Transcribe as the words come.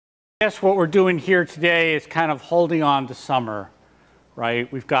I guess what we're doing here today is kind of holding on to summer,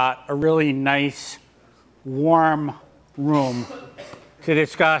 right? We've got a really nice, warm room to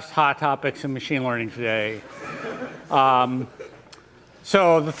discuss hot topics in machine learning today. So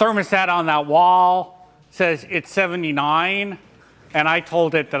the thermostat on that wall says it's 79, and I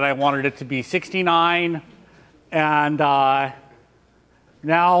told it that I wanted it to be 69, and now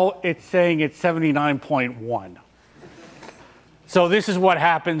it's saying it's 79.1. So this is what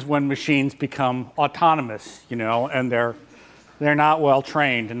happens when machines become autonomous, you know, and they're not well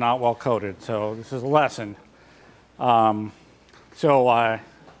trained and not well coded. So this is a lesson. If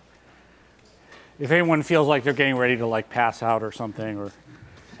anyone feels like they're getting ready to like pass out or something, or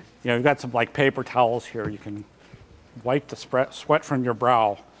you've got some like paper towels here, you can wipe the sweat from your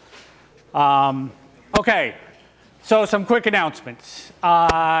brow. Okay, so some quick announcements.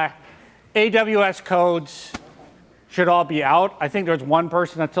 AWS codes should all be out. I think there's one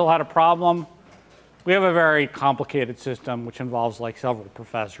person that still had a problem. We have a very complicated system which involves like several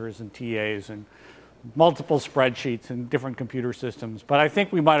professors and TAs and multiple spreadsheets and different computer systems, but I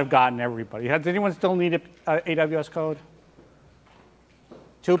think we might have gotten everybody. Does anyone still need an AWS code?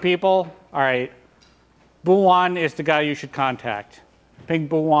 2 people? All right. Buwan is the guy you should contact. Ping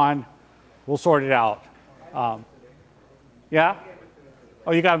Buwan. We'll sort it out. Yeah?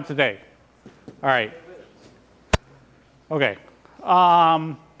 Oh, you got him today. All right. Okay.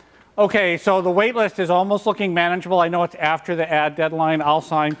 Okay, so the wait list is almost looking manageable. I know it's after the ad deadline. I'll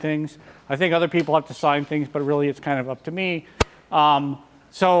sign things. I think other people have to sign things, but really it's kind of up to me. There are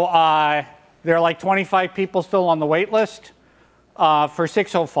like 25 people still on the wait list for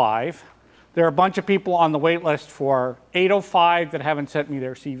 605. There are a bunch of people on the wait list for 805 that haven't sent me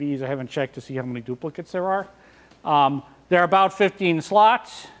their CVs. I haven't checked to see how many duplicates there are. There are about 15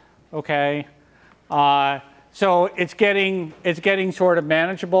 slots. Okay. So it's getting sort of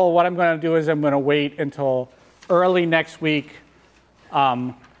manageable. What I'm going to do is I'm going to wait until early next week,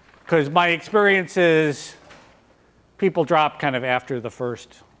 because my experience is people drop kind of after the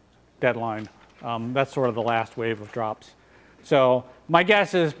first deadline. That's sort of the last wave of drops. So my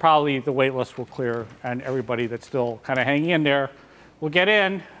guess is probably the wait list will clear and everybody that's still kind of hanging in there will get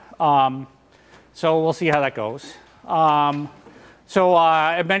in. So we'll see how that goes. I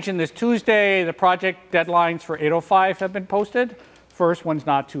mentioned this Tuesday, the project deadlines for 805 have been posted. First one's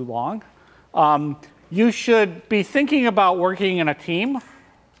not too long. You should be thinking about working in a team.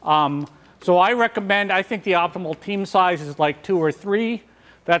 So I think the optimal team size is like 2 or 3.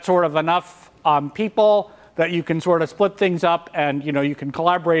 That's sort of enough people that you can sort of split things up and you can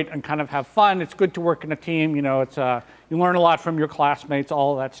collaborate and kind of have fun. It's good to work in a team. You learn a lot from your classmates,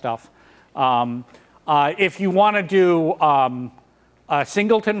 all of that stuff. If you want to do a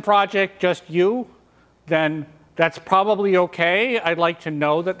singleton project, just you, then that's probably okay. I'd like to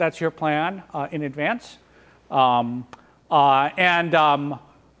know that that's your plan in advance. There's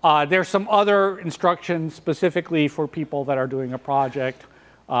some other instructions specifically for people that are doing a project.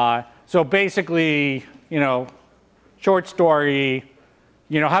 So basically, short story,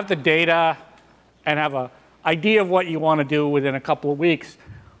 have the data and have an idea of what you want to do within a couple of weeks.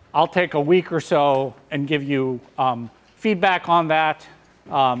 I'll take a week or so and give you feedback on that,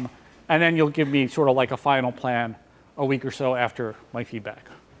 and then you'll give me sort of like a final plan a week or so after my feedback.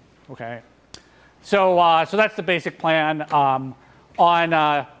 Okay, so that's the basic plan. On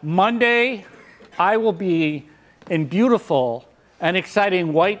Monday, I will be in beautiful and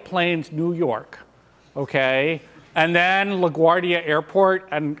exciting White Plains, New York. Okay, and then LaGuardia Airport,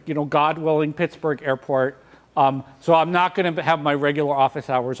 and God willing, Pittsburgh Airport. So I'm not going to have my regular office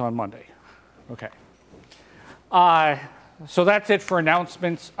hours on Monday. Okay. So that's it for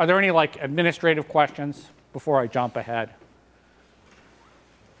announcements. Are there any like administrative questions before I jump ahead?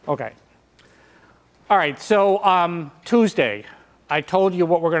 Okay. All right. So Tuesday, I told you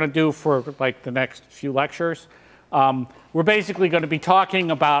what we're going to do for like the next few lectures. We're basically going to be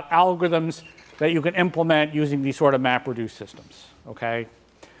talking about algorithms that you can implement using these sort of MapReduce systems. Okay.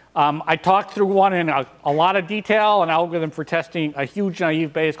 I talked through one in a lot of detail, an algorithm for testing a huge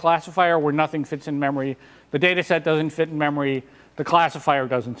naive Bayes classifier where nothing fits in memory. The data set doesn't fit in memory. The classifier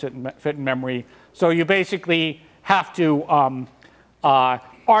doesn't fit in memory. So you basically have to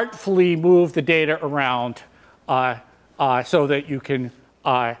artfully move the data around so that you can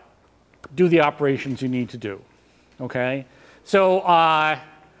do the operations you need to do. Okay? So I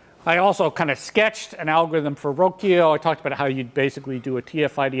also kind of sketched an algorithm for Rokio. I talked about how you'd basically do a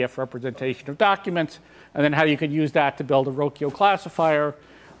TF-IDF representation of documents, and then how you could use that to build a Rokio classifier.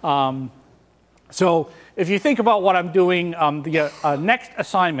 So if you think about what I'm doing, the next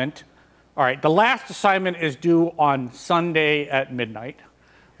assignment, all right, the last assignment is due on Sunday at midnight.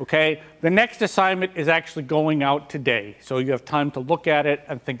 Okay? The next assignment is actually going out today. So you have time to look at it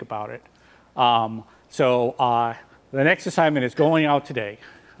and think about it. The next assignment is going out today.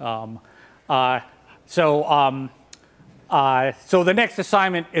 So the next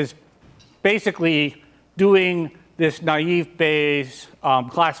assignment is basically doing this naive Bayes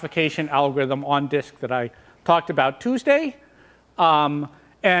classification algorithm on disk that I talked about Tuesday. And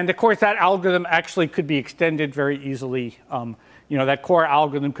of course, that algorithm actually could be extended very easily. That core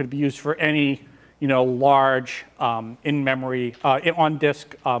algorithm could be used for any large in-memory,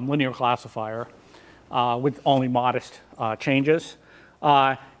 on-disk linear classifier with only modest changes.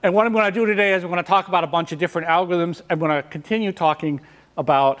 And what I'm going to do today is I'm going to talk about a bunch of different algorithms. I'm going to continue talking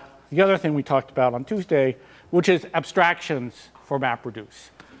about the other thing we talked about on Tuesday, which is abstractions for MapReduce.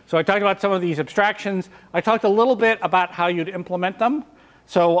 So I talked about some of these abstractions. I talked a little bit about how you'd implement them.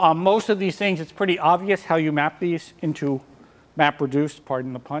 So most of these things, it's pretty obvious how you map these into MapReduce,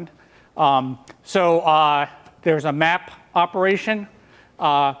 pardon the pun. There's a map operation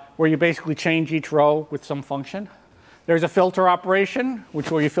where you basically change each row with some function. There's a filter operation,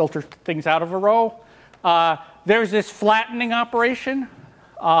 where you filter things out of a row. There's this flattening operation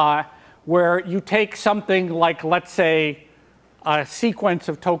where you take something like, let's say, a sequence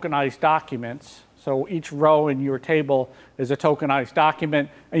of tokenized documents. So each row in your table is a tokenized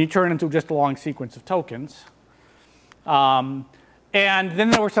document, and you turn it into just a long sequence of tokens. And then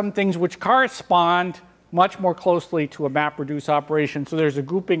there were some things which correspond much more closely to a MapReduce operation. So there's a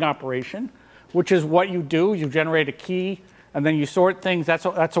grouping operation, which is what you do. You generate a key, and then you sort things.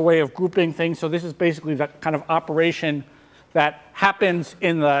 That's a way of grouping things. So this is basically that kind of operation that happens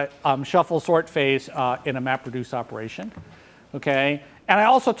in the shuffle sort phase in a MapReduce operation. Okay? And I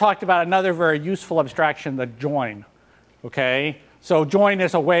also talked about another very useful abstraction, the join. Okay? So join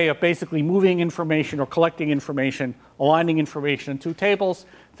is a way of basically moving information or collecting information, aligning information in two tables.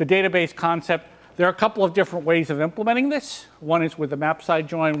 It's a database concept. There are a couple of different ways of implementing this. One is with a map side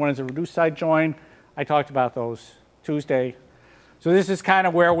join, one is a reduce side join. I talked about those Tuesday. So this is kind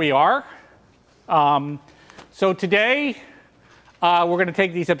of where we are. So today, we're going to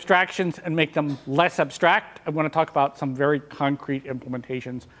take these abstractions and make them less abstract. I'm going to talk about some very concrete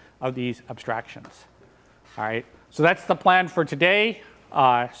implementations of these abstractions. All right. So that's the plan for today.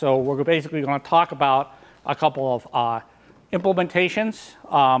 So we're basically going to talk about a couple of implementations.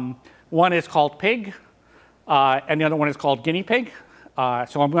 One is called pig, and the other one is called guinea pig.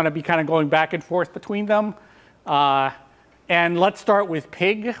 So I'm going to be kind of going back and forth between them. And let's start with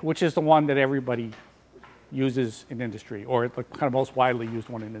pig, which is the one that everybody uses in industry, or the kind of most widely used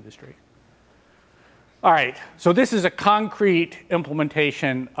one in industry. All right, so this is a concrete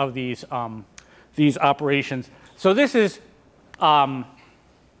implementation of these operations. So this is,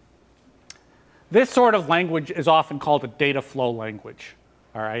 this sort of language is often called a data flow language,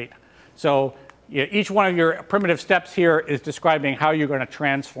 all right? So each one of your primitive steps here is describing how you're going to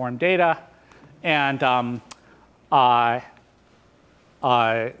transform data, and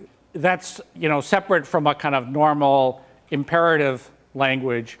that's separate from a kind of normal imperative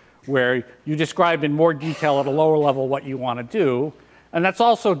language where you describe in more detail at a lower level what you want to do. And that's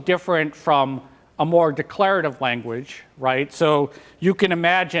also different from a more declarative language, right? So you can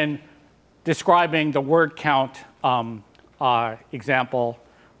imagine describing the word count example,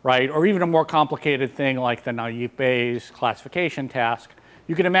 right? Or even a more complicated thing like the naive Bayes classification task.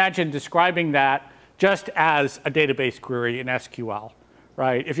 You can imagine describing that just as a database query in SQL.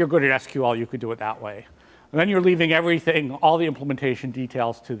 Right? If you're good at SQL, you could do it that way. And then you're leaving everything, all the implementation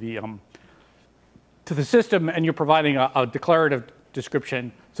details to the system, and you're providing a declarative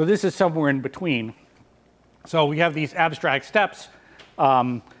description. So this is somewhere in between. So we have these abstract steps,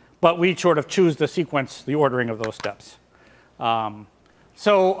 but we sort of choose the sequence, the ordering of those steps.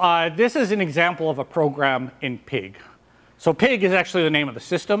 This is an example of a program in pig. So pig is actually the name of the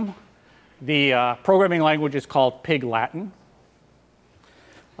system. The programming language is called Pig Latin.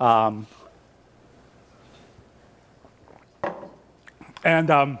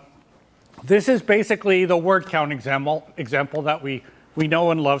 This is basically the word count example that we know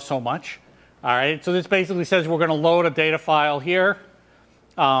and love so much. All right, so this basically says we're going to load a data file here.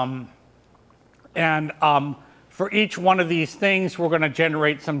 For each one of these things, we're going to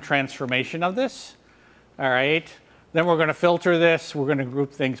generate some transformation of this. All right, then we're going to filter this. We're going to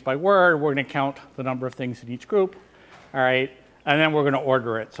group things by word. We're going to count the number of things in each group. All right. And then we're going to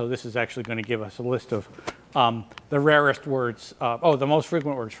order it. So this is actually going to give us a list of the rarest words. The most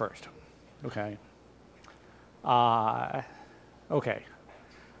frequent words first. Okay. Okay.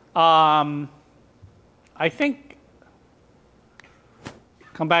 I think,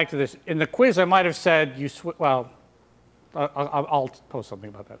 come back to this. In the quiz, I might have said, I'll post something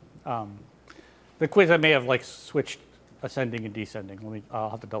about that. The quiz I may have like switched ascending and descending. I'll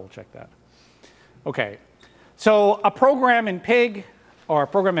have to double check that. Okay, so a program in Pig or a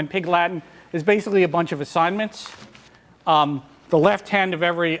program in Pig Latin is basically a bunch of assignments. The left hand of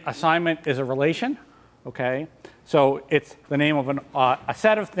every assignment is a relation. Okay, so it's the name of a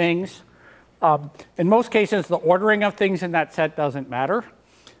set of things. In most cases, the ordering of things in that set doesn't matter.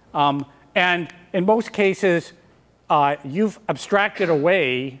 And in most cases, you've abstracted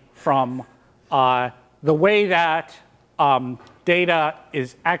away from the way that data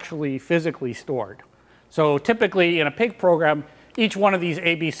is actually physically stored. So typically in a Pig program, each one of these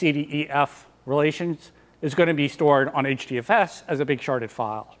A, B, C, D, E, F relations is going to be stored on HDFS as a big sharded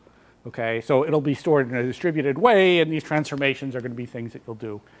file. Okay, so it'll be stored in a distributed way, and these transformations are going to be things that you'll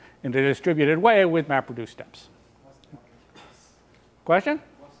do in a distributed way with MapReduce steps. Question?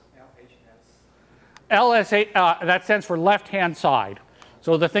 LSA, that stands for left-hand side.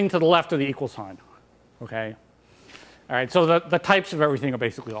 So the thing to the left of the equal sign. Okay. All right, so the types of everything are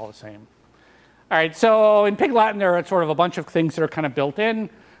basically all the same. All right, so in Pig Latin, there are sort of a bunch of things that are kind of built in.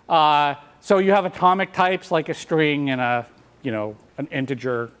 So you have atomic types like a string and an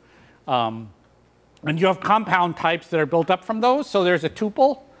integer. And you have compound types that are built up from those. So there's a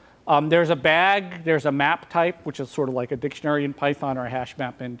tuple. There's a bag. There's a map type, which is sort of like a dictionary in Python or a hash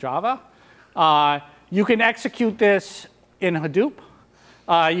map in Java. You can execute this in Hadoop.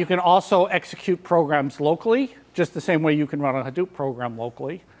 You can also execute programs locally, just the same way you can run a Hadoop program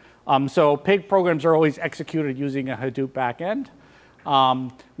locally. So Pig programs are always executed using a Hadoop backend.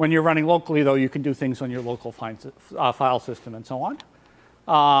 When you're running locally, though, you can do things on your local file system and so on.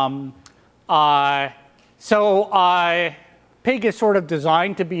 Pig is sort of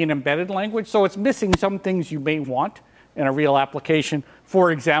designed to be an embedded language, so it's missing some things you may want in a real application.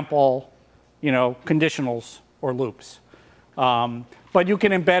 For example, conditionals or loops. But you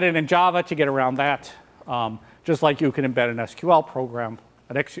can embed it in Java to get around that, just like you can embed an SQL program,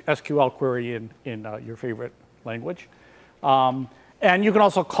 an SQL query in your favorite language. And you can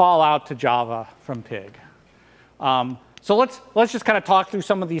also call out to Java from Pig. So let's just kind of talk through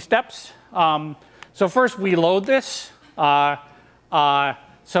some of these steps. So first we load this.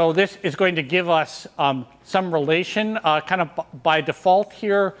 So this is going to give us some relation. Kind of by default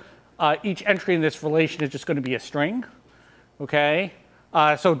here, each entry in this relation is just going to be a string. Okay.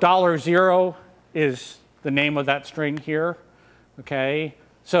 So $0 is the name of that string here. Okay.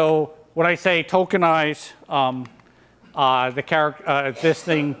 So when I say tokenize this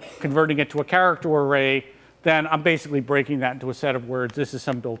thing, converting it to a character array, then I'm basically breaking that into a set of words. This is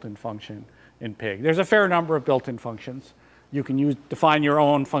some built-in function in Pig. There's a fair number of built-in functions. You can define your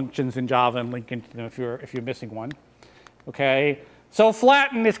own functions in Java and link into them if you're missing one. Okay. So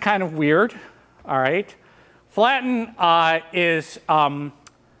flatten is kind of weird. All right. Flatten is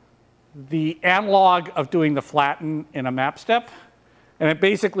the analog of doing the flatten in a map step. And it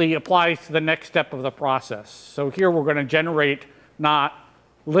basically applies to the next step of the process. So here we're going to generate not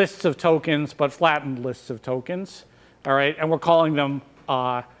lists of tokens, but flattened lists of tokens. All right. And we're calling them,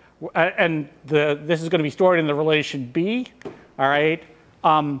 this is going to be stored in the relation B. All right.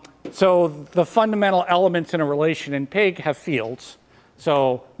 So the fundamental elements in a relation in Pig have fields.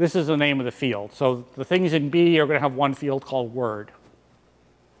 So this is the name of the field. So the things in B are going to have one field called word.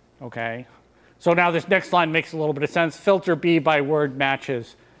 Okay. So now this next line makes a little bit of sense. Filter B by word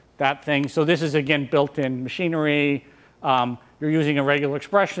matches that thing. So this is, again, built-in machinery. You're using a regular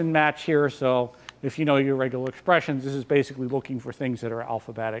expression match here. So if you know your regular expressions, this is basically looking for things that are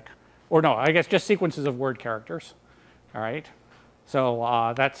alphabetic. Or no, I guess just sequences of word characters. All right.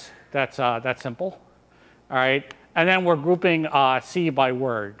 So that's simple. All right. And then we're grouping C by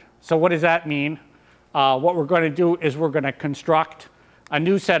word. So what does that mean? What we're going to do is we're going to construct a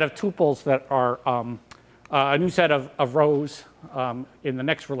new set of tuples that are a new set of rows in the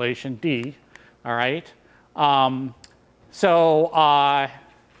next relation, D. All right.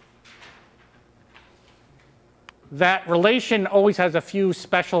 That relation always has a few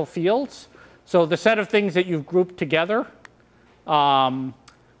special fields. So the set of things that you've grouped together are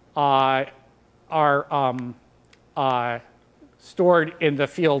stored in the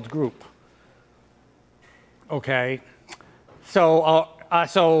field group. Okay. So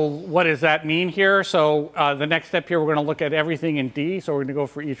what does that mean here? So the next step here, we're going to look at everything in D. So we're going to go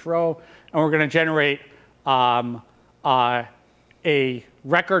for each row, and we're going to generate a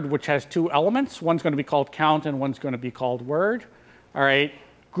record which has two elements. One's going to be called count, and one's going to be called word. All right.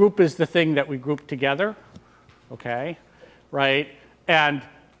 Group is the thing that we group together. Okay. Right. And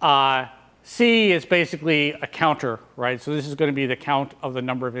C is basically a counter. Right. So this is going to be the count of the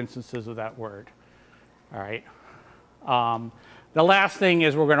number of instances of that word. All right. The last thing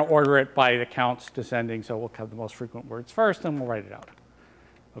is we're going to order it by the counts descending, so we'll have the most frequent words first, and we'll write it out.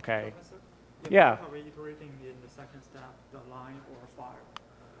 Okay. Yeah. Are we iterating in the second step, the line or file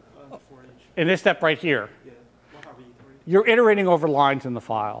for each? In this step right here. Yeah. What are we iterating? You're iterating over lines in the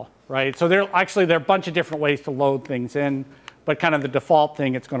file, right? So there are a bunch of different ways to load things in, but kind of the default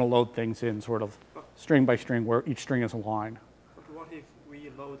thing, it's going to load things in sort of string by string, where each string is a line. But what if we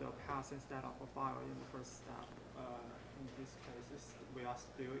load a pass instead of a file in the first step? In this case, we are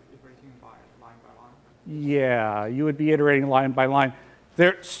still iterating by line. Yeah, you would be iterating line by line.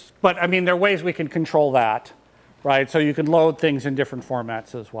 But I mean, there are ways we can control that, right? So you can load things in different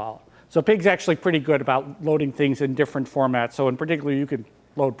formats as well. So Pig's actually pretty good about loading things in different formats. So in particular, you can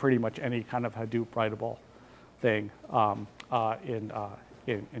load pretty much any kind of Hadoop writable thing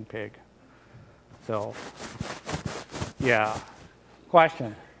in Pig. So, yeah.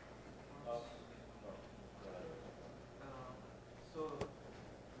 Question? So,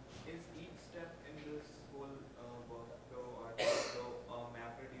 is each step in this whole workflow a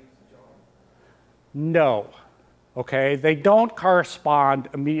MapReduce job? No. Okay, they don't correspond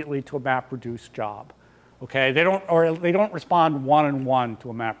immediately to a MapReduce job. Okay, they don't respond one-on-one to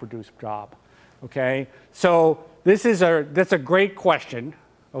a MapReduce job. Okay, so that's a great question.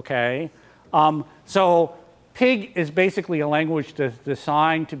 Okay, so Pig is basically a language that's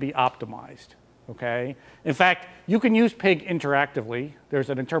designed to be optimized. Okay, in fact, you can use Pig interactively. There's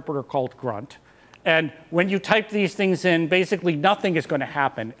an interpreter called Grunt, and when you type these things in, basically nothing is going to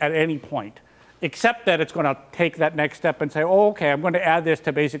happen at any point, except that it's going to take that next step and say, oh, okay, I'm going to add this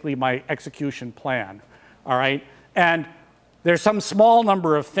to basically my execution plan. All right, and there's some small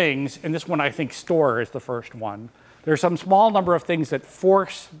number of things, and this one I think store is the first one. There's some small number of things that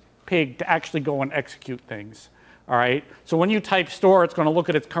force Pig to actually go and execute things. All right, so when you type store, it's going to look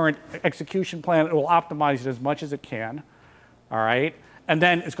at its current execution plan. It will optimize it as much as it can. All right, and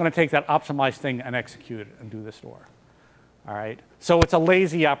then it's going to take that optimized thing and execute it and do the store. All right, so it's a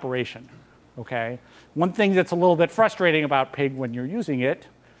lazy operation. Okay, one thing that's a little bit frustrating about Pig when you're using it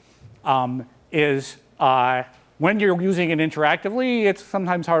is when you're using it interactively, it's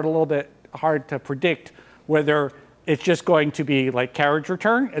sometimes a little bit hard to predict whether it's just going to be like carriage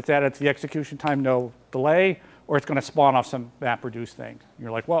return, it's that it's the execution time, no delay, or it's going to spawn off some MapReduce thing. And you're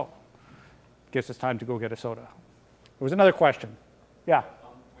like, whoa, guess it's time to go get a soda. There was another question. Yeah?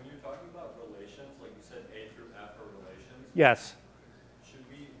 When you're talking about relations, like you said A through F are relations. Yes.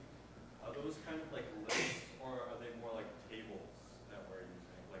 Are those kind of like lists, or are they more like tables that we're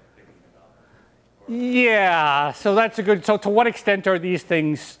using, like thinking about? Yeah, so that's a good, so to what extent are these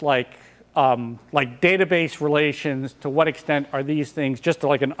things like database relations? To what extent are these things just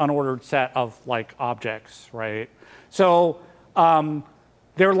like an unordered set of like objects, right? So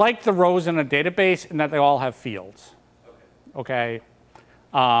they're like the rows in a database in that they all have fields, okay?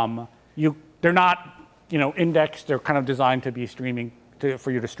 They're not, indexed, they're kind of designed to be streaming,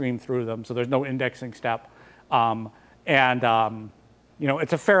 for you to stream through them, so there's no indexing step. It's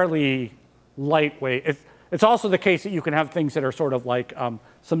a fairly lightweight. It's also the case that you can have things that are sort of like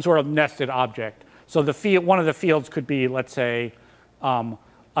some sort of nested object. So one of the fields could be, let's say, a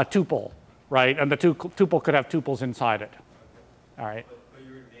tuple, right? And the tuple could have tuples inside it. All right. But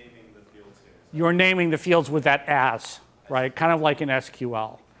you're naming the fields here. You're naming the fields with that as, right? Kind of like in SQL.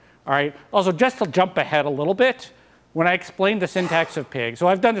 All right. Also, just to jump ahead a little bit, when I explained the syntax of Pig, so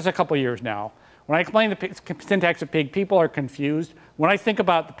I've done this a couple years now. When I explain the syntax of Pig, people are confused. When I think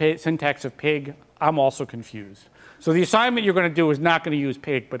about the syntax of Pig, I'm also confused. So the assignment you're going to do is not going to use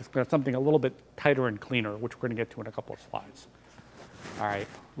Pig, but it's going to something a little bit tighter and cleaner, which we're going to get to in a couple of slides. All right,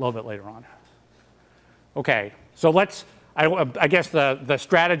 a little bit later on. Okay, so I guess the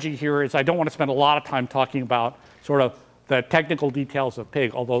strategy here is I don't want to spend a lot of time talking about sort of the technical details of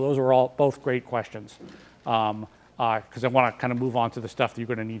Pig, although those are both great questions, because I want to kind of move on to the stuff that you're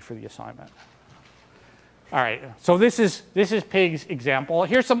going to need for the assignment. All right, so this is Pig's example.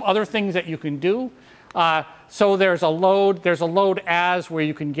 Here's some other things that you can do. So there's a load as where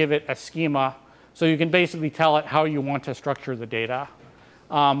you can give it a schema. So you can basically tell it how you want to structure the data.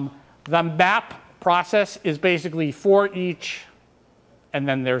 The map process is basically for each, and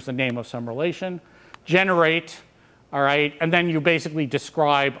then there's the name of some relation, generate, all right, and then you basically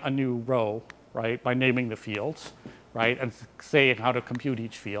describe a new row, right, by naming the fields, right, and saying how to compute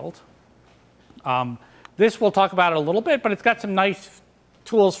each field. This we'll talk about it a little bit, but it's got some nice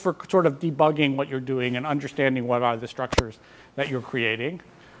tools for sort of debugging what you're doing and understanding what are the structures that you're creating.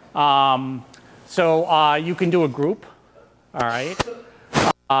 So you can do a group, all right?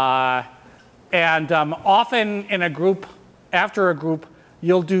 Often in a group, after a group,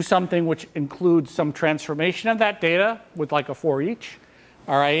 you'll do something which includes some transformation of that data with like a for each,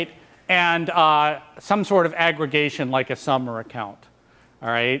 all right, and some sort of aggregation like a sum or a count, all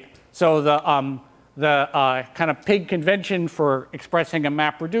right. So the kind of pig convention for expressing a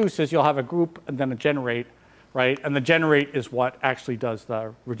map reduce is you'll have a group and then a generate, right? And the generate is what actually does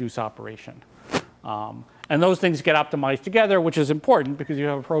the reduce operation. And those things get optimized together, which is important because you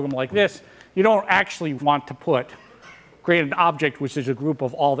have a program like this. You don't actually want to create an object which is a group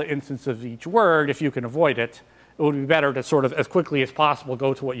of all the instances of each word if you can avoid it. It would be better to sort of, as quickly as possible,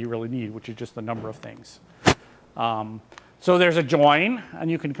 go to what you really need, which is just the number of things. So there's a join,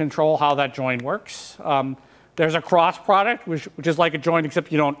 and you can control how that join works. There's a cross product, which is like a join,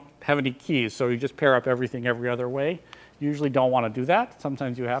 except you don't have any keys. So you just pair up everything every other way. You usually don't want to do that.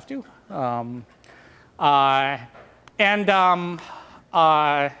 Sometimes you have to.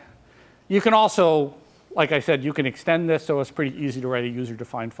 You can also, like I said, you can extend this, so it's pretty easy to write a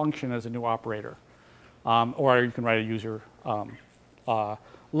user-defined function as a new operator. Or you can write a user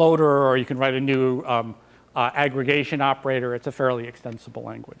loader, or you can write a new aggregation operator. It's a fairly extensible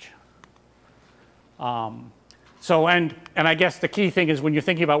language. And I guess the key thing is when you're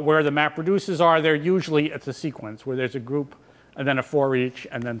thinking about where the map reduces are, they're usually, it's a sequence where there's a group and then a for each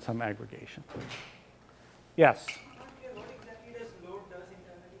and then some aggregation. Yes? What exactly does load does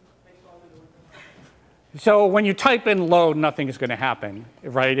internally? Like all the load? So when you type in load, nothing is going to happen,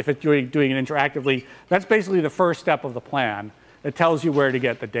 right? If it's doing it interactively, that's basically the first step of the plan. It tells you where to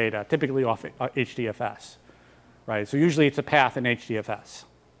get the data, typically off HDFS, right? So usually it's a path in HDFS.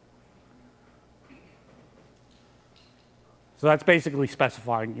 So that's basically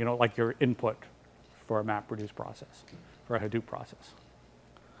specifying, like your input for a map reduce process, for a Hadoop process.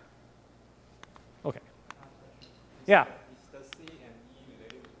 Okay. Yeah. Is the CMU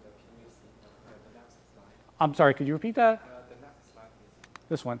related to the previous the next slide? I'm sorry, could you repeat that? The next slide, please.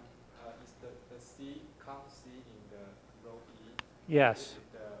 This one. Is the C, count C in the row E? Yes.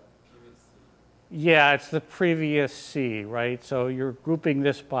 The previous C? Yeah, it's the previous C, right? So you're grouping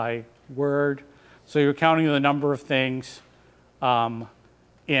this by word. So you're counting the number of things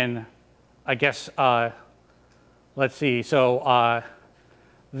in, I guess, let's see. So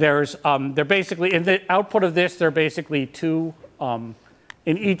they're basically, in the output of this, they're basically two, in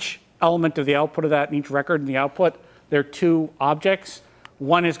each element of the output of that, in each record in the output, there are two objects.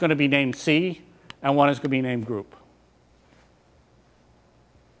 One is going to be named C, and one is going to be named group.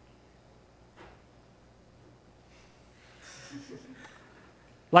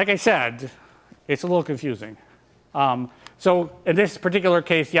 Like I said, it's a little confusing. So in this particular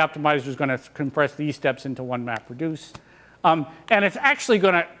case, the optimizer is going to compress these steps into one map reduce. And it's actually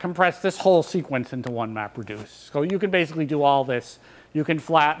going to compress this whole sequence into one map reduce. So you can basically do all this. You can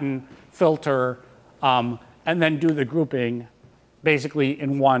flatten, filter, and then do the grouping basically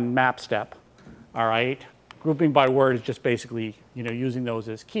in one map step. All right? Grouping by word is just basically using those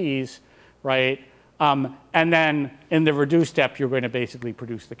as keys, right? And then in the reduce step, you're going to basically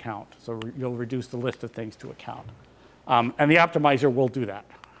produce the count. So you'll reduce the list of things to a count. And the optimizer will do that.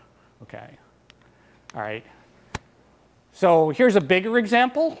 Okay. All right. So here's a bigger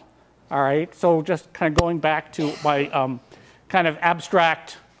example. All right. So just kind of going back to my kind of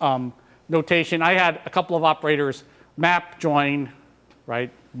abstract notation. I had a couple of operators, map, join,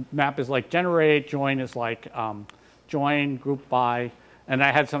 right? Map is like generate, join is like join, group by. And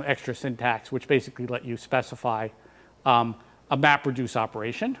I had some extra syntax, which basically let you specify a map reduce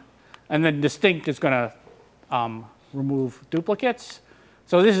operation. And then distinct is going to remove duplicates.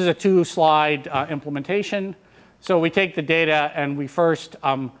 So this is a two-slide implementation. So we take the data and we first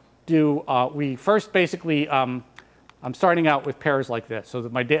basically, I'm starting out with pairs like this. So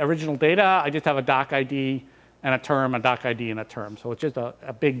my original data, I just have a doc ID and a term, a doc ID and a term. So it's just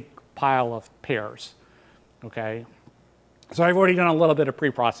a big pile of pairs, okay? So I've already done a little bit of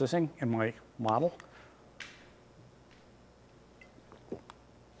pre-processing in my model.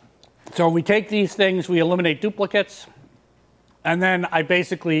 So we take these things, we eliminate duplicates, and then I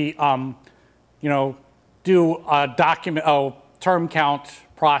basically, do a term count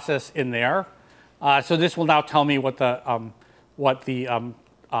process in there. So this will now tell me what the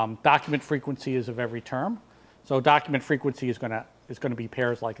document frequency is of every term. So document frequency is going to be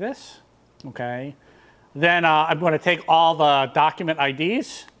pairs like this, okay? Then I'm going to take all the document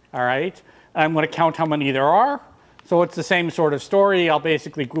IDs, all right? And I'm going to count how many there are. So it's the same sort of story. I'll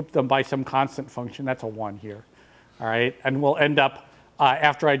basically group them by some constant function. That's a 1 here, all right? And we'll end up,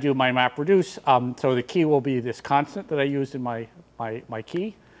 after I do my map reduce, so the key will be this constant that I used in my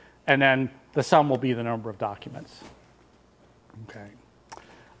key. And then the sum will be the number of documents, okay?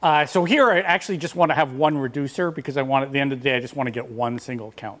 So here I actually just want to have one reducer because I want, at the end of the day, I just want to get one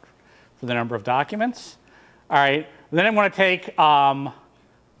single count for the number of documents. All right, then I'm going to take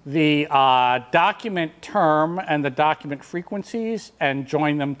the document term and the document frequencies and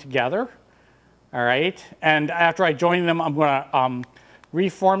join them together. All right, and after I join them, I'm going to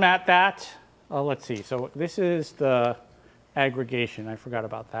reformat that. Let's see, so this is the aggregation. I forgot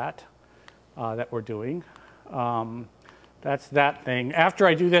about that, that we're doing. That's that thing. After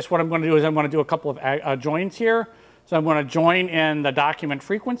I do this, what I'm going to do is I'm going to do a couple of joins here. So I'm going to join in the document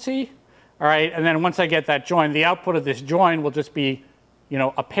frequency. All right, and then once I get that join, the output of this join will just be, you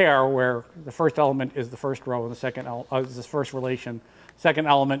know, a pair where the first element is the first row and the second is the first relation. Second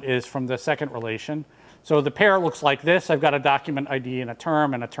element is from the second relation. So the pair looks like this. I've got a document ID and a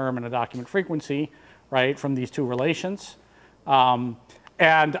term and a document frequency, right, from these two relations. And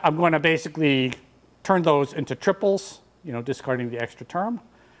I'm going to basically turn those into triples, you know, discarding the extra term.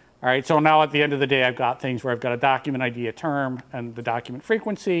 All right, so now at the end of the day, I've got things where I've got a document ID, a term, and the document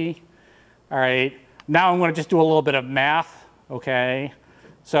frequency. All right, now I'm going to just do a little bit of math, okay?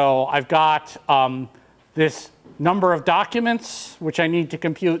 So I've got this number of documents, which I need to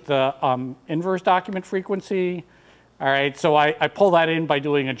compute the inverse document frequency. All right, so I pull that in by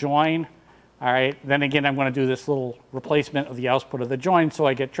doing a join. All right, then again, I'm going to do this little replacement of the output of the join, so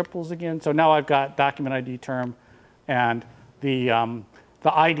I get triples again. So now I've got document ID term and the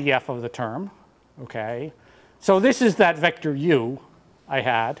IDF of the term, okay? So this is that vector U I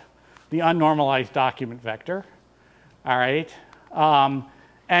had, the unnormalized document vector, all right?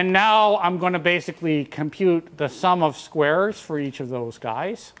 And now I'm going to basically compute the sum of squares for each of those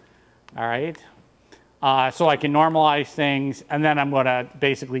guys, all right? So I can normalize things, and then I'm going to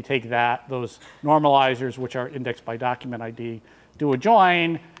basically take those normalizers, which are indexed by document ID, do a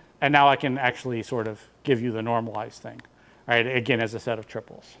join, and now I can actually sort of give you the normalized thing, all right, again, as a set of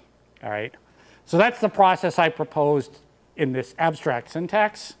triples, all right? So that's the process I proposed in this abstract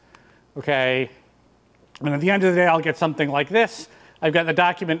syntax, okay? And at the end of the day, I'll get something like this. I've got the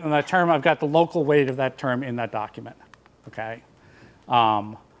document and the term. I've got the local weight of that term in that document, okay?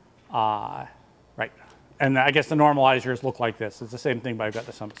 Right. And I guess the normalizers look like this. It's the same thing, but I've got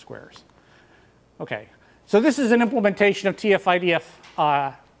the sum of squares. Okay. So this is an implementation of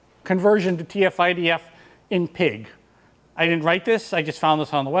TF-IDF, conversion to TF-IDF in PIG. I didn't write this. I just found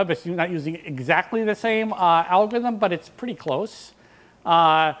this on the web. It's not using exactly the same algorithm, but it's pretty close.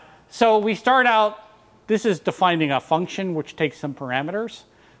 So we start out, this is defining a function which takes some parameters.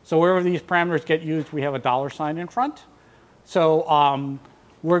 So wherever these parameters get used, we have a $sign in front. So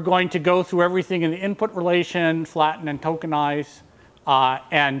we're going to go through everything in the input relation, flatten and tokenize,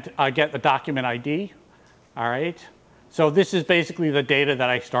 and get the document ID. All right. So this is basically the data that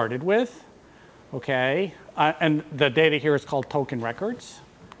I started with. Okay. And the data here is called token records.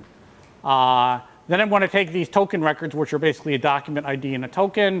 Then I'm going to take these token records, which are basically a document ID and a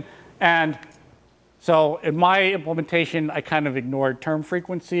token. And so in my implementation, I kind of ignored term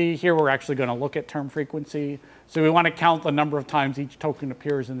frequency. Here, we're actually going to look at term frequency. So we want to count the number of times each token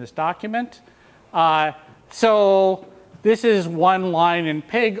appears in this document. So this is one line in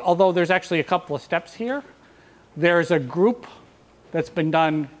PIG, although there's actually a couple of steps here. There's a group that's been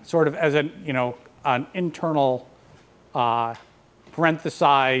done sort of as an internal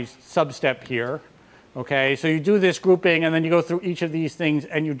parenthesized substep here. Okay, so you do this grouping, and then you go through each of these things,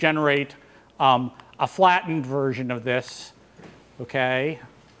 and you generate a flattened version of this. Okay,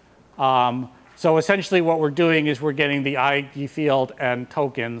 so essentially what we're doing is we're getting the ID field and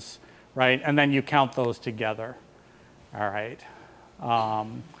tokens, right, and then you count those together. All right.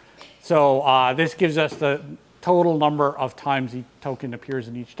 So this gives us the total number of times each token appears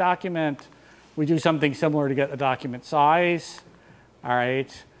in each document. We do something similar to get the document size. All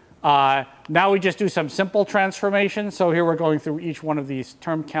right. Now we just do some simple transformations. So here we're going through each one of these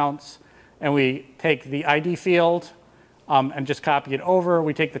term counts, and we take the ID field and just copy it over.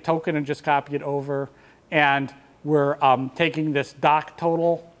 We take the token and just copy it over. And we're taking this doc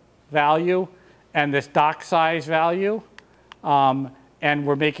total value and this doc size value, and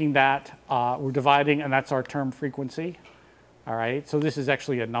we're making that, we're dividing, and that's our term frequency. All right, so this is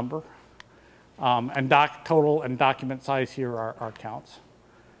actually a number. And doc total and document size here are our counts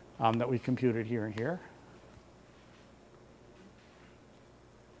that we computed here and here.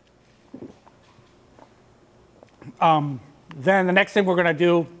 Then the next thing we're going to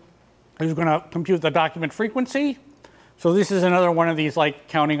do is we're going to compute the document frequency. So this is another one of these like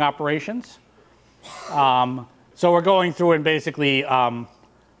counting operations. So we're going through and basically,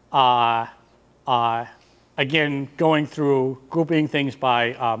 again, going through grouping things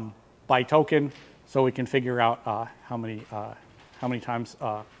by token, so we can figure out how how many times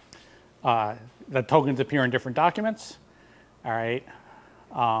the tokens appear in different documents. All right.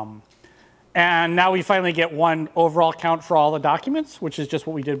 And now we finally get one overall count for all the documents, which is just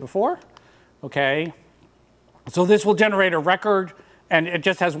what we did before. Okay. So this will generate a record, and it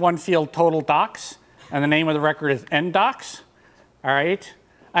just has one field, total docs, and the name of the record is ndocs. All right.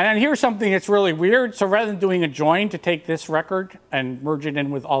 And then here's something that's really weird. So rather than doing a join to take this record and merge it in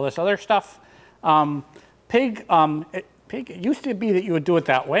with all this other stuff, Pig, it used to be that you would do it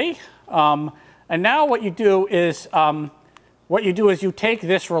that way. And now what you do is you take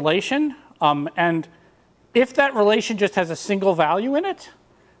this relation, and if that relation just has a single value in it,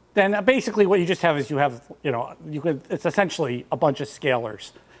 then basically what you just have is you have, it's essentially a bunch of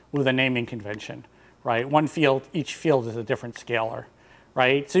scalars with a naming convention, right? One field, each field is a different scalar,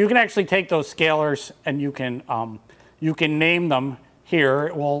 right? So you can actually take those scalars and you can name them here.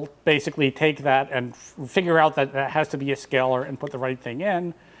 It will basically take that and figure out that that has to be a scalar and put the right thing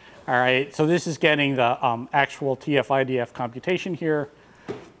in. All right, so this is getting the actual TF-IDF computation here.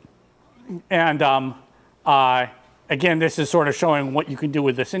 And again, this is sort of showing what you can do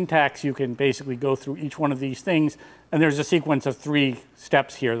with the syntax. You can basically go through each one of these things. And there's a sequence of 3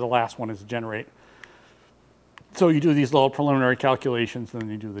 steps here. The last one is generate. So you do these little preliminary calculations, and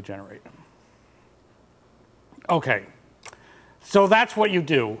then you do the generate. OK, so that's what you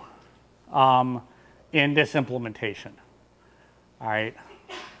do in this implementation. All right.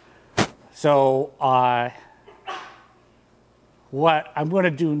 So what I'm going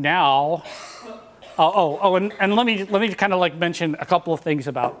to do now, and let me kind of like mention a couple of things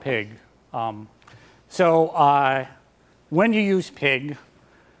about Pig. So when you use Pig,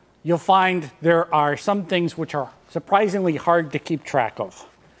 you'll find there are some things which are surprisingly hard to keep track of.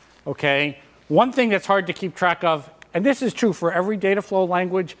 Okay, one thing that's hard to keep track of, and this is true for every data flow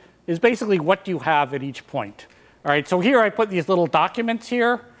language, is basically what do you have at each point. All right, so here I put these little documents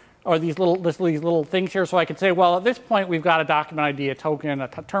here, or these little things here, so I can say, well, at this point we've got a document ID, a token, a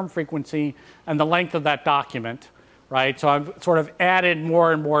term frequency, and the length of that document, right? So I've sort of added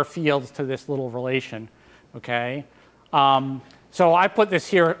more and more fields to this little relation, okay? So I put this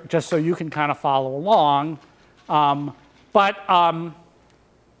here just so you can kind of follow along,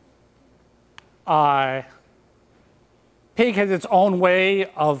 Pig has its own way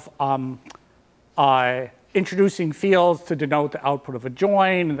of introducing fields to denote the output of a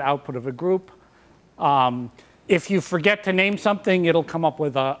join and the output of a group. If you forget to name something, it'll come up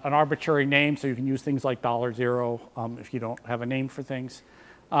with an arbitrary name, so you can use things like $0 if you don't have a name for things.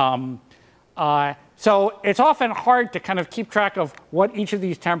 So it's often hard to kind of keep track of what each of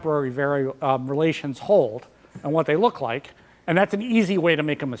these temporary relations hold and what they look like, and that's an easy way to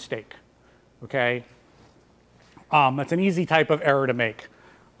make a mistake, okay? That's an easy type of error to make.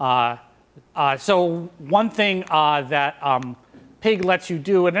 So one thing that Pig lets you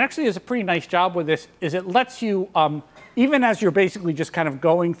do, and it actually does a pretty nice job with this, is it lets you, even as you're basically just kind of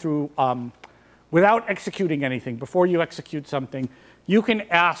going through without executing anything, before you execute something, you can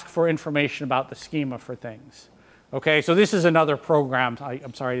ask for information about the schema for things. Okay, so this is another program.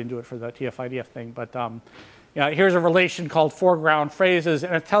 I'm sorry I didn't do it for the TF-IDF thing, but here's a relation called foreground phrases,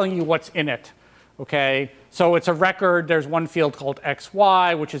 and it's telling you what's in it. Okay, so it's a record. There's one field called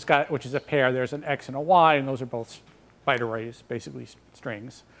XY, which is a pair. There's an X and a Y, and those are both byte arrays, basically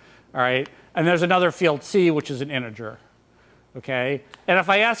strings. All right, and there's another field C, which is an integer. Okay, and if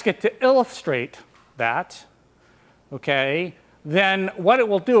I ask it to illustrate that, okay, then what it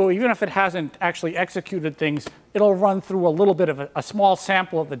will do, even if it hasn't actually executed things, it'll run through a little bit of a small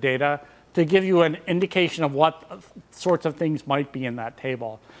sample of the data to give you an indication of what sorts of things might be in that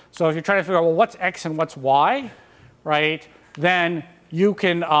table. So if you're trying to figure out, well, what's X and what's Y, right? Then you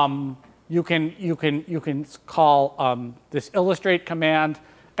can call this illustrate command,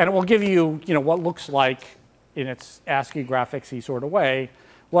 and it will give you, what looks like, in its ASCII graphics-y sort of way,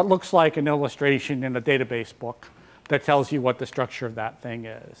 what looks like an illustration in a database book that tells you what the structure of that thing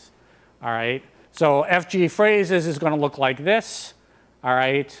is. All right. So FG phrases is going to look like this. All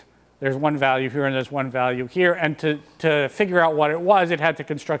right. There's one value here and there's one value here. And to figure out what it was, it had to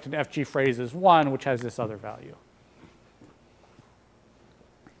construct an FG phrases 1, which has this other value.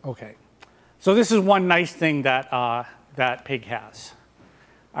 OK. So this is one nice thing that, that Pig has.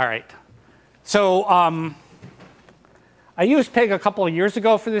 All right. So I used Pig a couple of years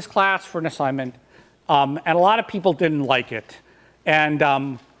ago for this class for an assignment. And a lot of people didn't like it. And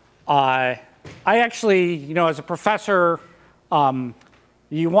I actually, as a professor,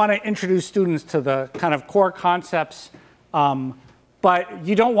 you want to introduce students to the kind of core concepts, but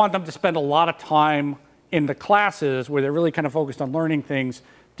you don't want them to spend a lot of time in the classes where they're really kind of focused on learning things,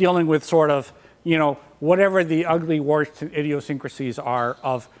 dealing with sort of whatever the ugly warts and idiosyncrasies are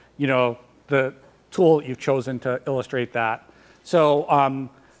of, the tool you've chosen to illustrate that. So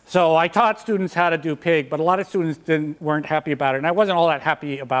I taught students how to do pig, but a lot of students weren't happy about it, and I wasn't all that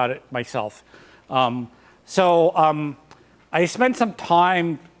happy about it myself. I spent some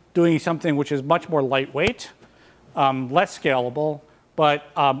time doing something which is much more lightweight, less scalable, but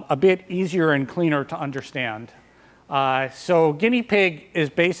a bit easier and cleaner to understand. So guinea pig is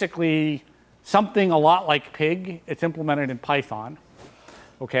basically something a lot like pig. It's implemented in Python.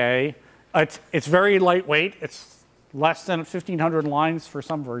 Okay, it's very lightweight. It's less than 1,500 lines for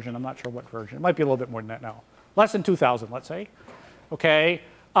some version. I'm not sure what version. It might be a little bit more than that now. Less than 2,000, let's say. Okay.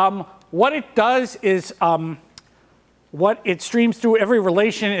 What it does is what it streams through every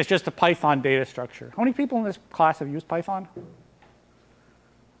relation is just a Python data structure. How many people in this class have used Python?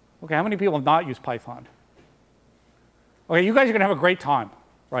 Okay, how many people have not used Python? Okay, you guys are going to have a great time,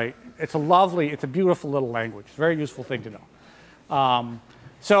 right? It's a beautiful little language. It's a very useful thing to know.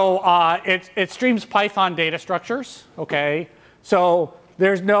 It streams Python data structures, okay? So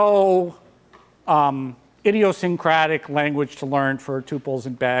there's no idiosyncratic language to learn for tuples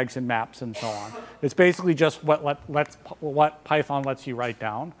and bags and maps and so on. It's basically just what Python lets you write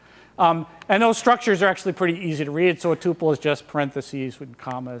down. And those structures are actually pretty easy to read. So a tuple is just parentheses with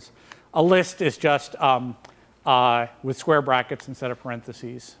commas. A list is just with square brackets instead of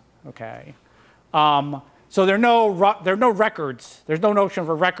parentheses, okay? So there are no records. There's no notion of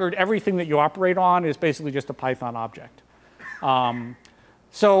a record. Everything that you operate on is basically just a Python object.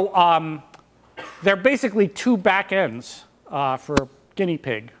 There are basically two backends for guinea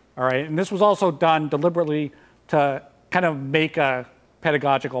pig, all right? And this was also done deliberately to kind of make a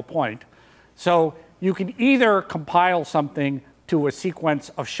pedagogical point. So you can either compile something to a sequence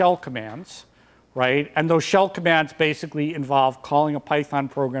of shell commands, right? And those shell commands basically involve calling a Python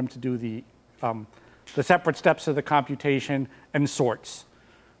program to do the separate steps of the computation and sorts,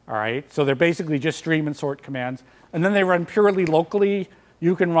 all right? So they're basically just stream and sort commands. And then they run purely locally.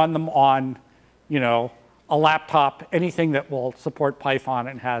 You can run them on, a laptop, anything that will support Python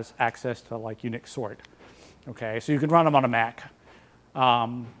and has access to like Unix sort, okay? So you can run them on a Mac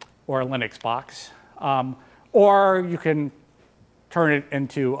or a Linux box. Or you can turn it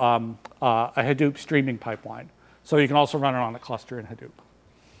into a Hadoop streaming pipeline. So you can also run it on a cluster in Hadoop.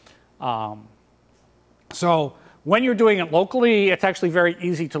 So when you're doing it locally, it's actually very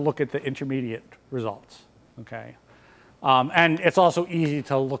easy to look at the intermediate results, okay? And it's also easy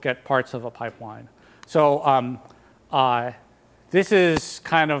to look at parts of a pipeline. So this is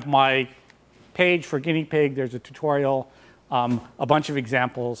kind of my page for guinea pig. There's a tutorial, a bunch of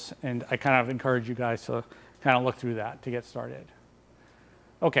examples, and I kind of encourage you guys to kind of look through that to get started.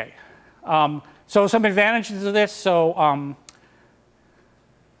 Okay, so some advantages of this.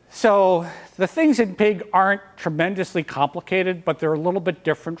 So the things in pig aren't tremendously complicated, but they're a little bit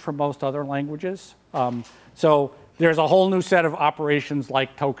different from most other languages. So there's a whole new set of operations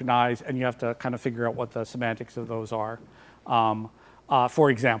like tokenize, and you have to kind of figure out what the semantics of those are, for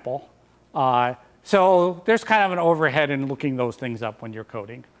example. So there's kind of an overhead in looking those things up when you're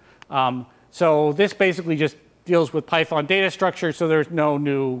coding. So this basically just deals with Python data structure, so there's no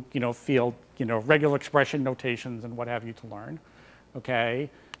new field, regular expression notations and what have you to learn. Okay,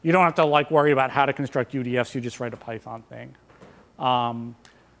 you don't have to like worry about how to construct UDFs. You just write a Python thing.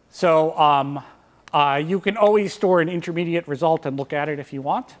 You can always store an intermediate result and look at it if you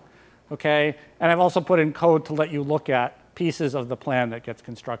want. Okay, and I've also put in code to let you look at pieces of the plan that gets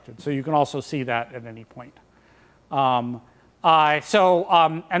constructed, so you can also see that at any point. And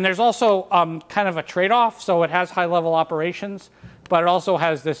there's also kind of a trade-off. So it has high-level operations, but it also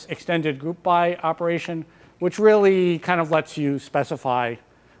has this extended group by operation, which really kind of lets you specify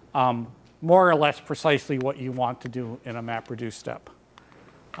more or less precisely what you want to do in a MapReduce step.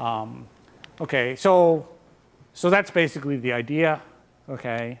 Okay, so that's basically the idea.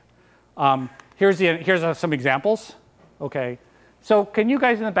 Okay, here's some examples. Okay, so can you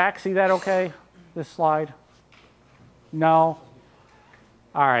guys in the back see that? Okay, this slide. No?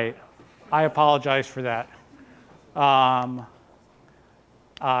 All right. I apologize for that.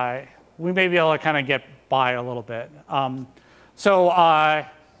 We may be able to kind of get by a little bit. I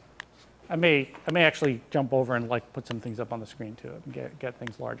may actually jump over and like put some things up on the screen too and get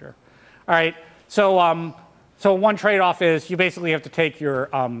things larger. All right. So one trade-off is you basically have to take your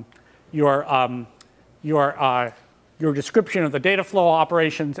description of the data flow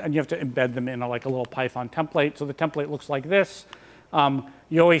operations, and you have to embed them in a little Python template. So the template looks like this.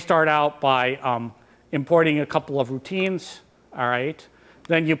 You always start out by importing a couple of routines. All right.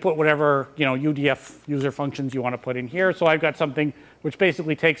 Then you put whatever UDF user functions you want to put in here. So I've got something which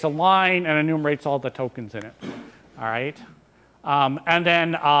basically takes a line and enumerates all the tokens in it. All right. And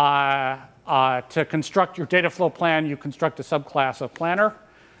then to construct your data flow plan, you construct a subclass of planner.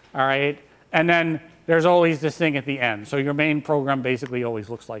 All right. And then there's always this thing at the end. So your main program basically always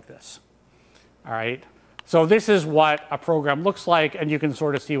looks like this. All right. So this is what a program looks like, and you can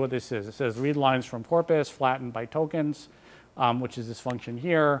sort of see what this is. It says read lines from corpus, flattened by tokens, which is this function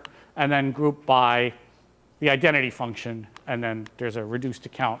here, and then grouped by the identity function, and then there's a reduce to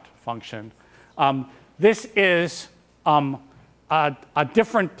count function. This is a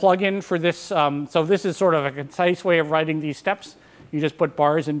different plugin for this. So this is sort of a concise way of writing these steps. You just put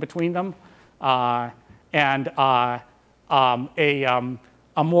bars in between them. And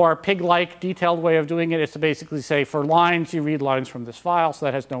a more pig-like detailed way of doing it is to basically say for lines, you read lines from this file, so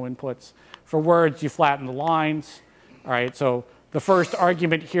that has no inputs. For words, you flatten the lines. All right, so the first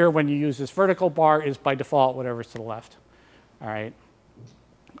argument here when you use this vertical bar is by default whatever's to the left. All right.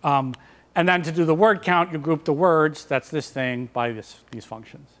 And then to do the word count, you group the words, that's this thing, by these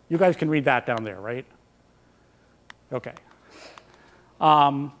functions. You guys can read that down there, right? Okay.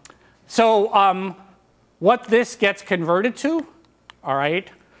 What this gets converted to, all right,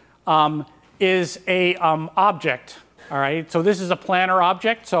 is a object. All right, so this is a planner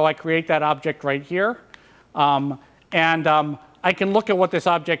object, so I create that object right here. I can look at what this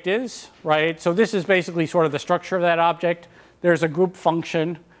object is, right? So this is basically sort of the structure of that object. There's a group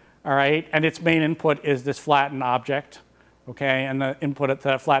function, all right, and its main input is this flatten object, okay? And the input at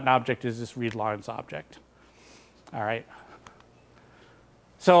the flatten object is this read lines object, all right?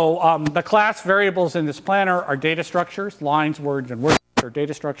 So the class variables in this planner are data structures, lines, words, and words are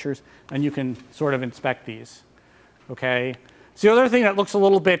data structures, and you can sort of inspect these, okay? So the other thing that looks a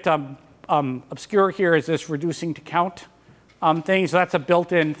little bit obscure here is this reducing to count thing. So that's a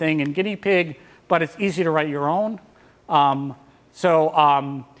built-in thing in Guinea Pig, but it's easy to write your own.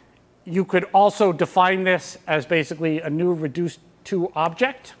 You could also define this as basically a new reduced to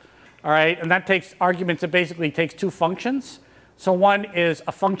object, all right? And that takes arguments, it basically takes two functions. So one is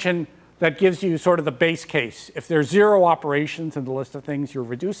a function that gives you sort of the base case. If there's 0 operations in the list of things you're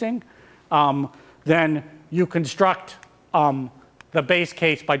reducing, then you construct the base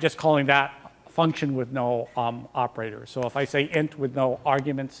case by just calling that function with no operators. So if I say int with no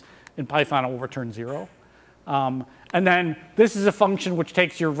arguments in Python, it will return 0. And then this is a function which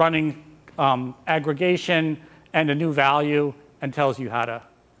takes your running aggregation and a new value and tells you how to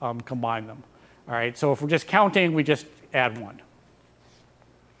combine them. All right, so if we're just counting, we just add 1.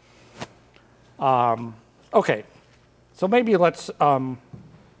 Okay, so maybe let's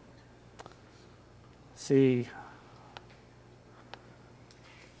see.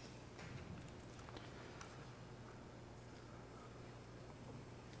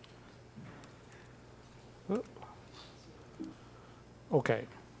 Okay.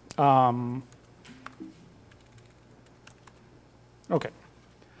 Okay.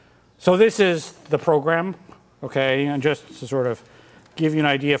 So this is the program, okay, and just to sort of give you an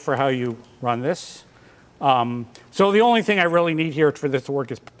idea for how you run this. So the only thing I really need here for this to work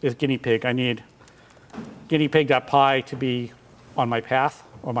is guinea pig. I need guinea pig.py to be on my path,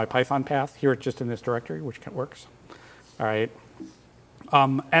 or my Python path. Here it's just in this directory, which works. All right.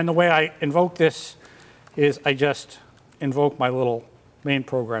 And the way I invoke this is I just invoke my little main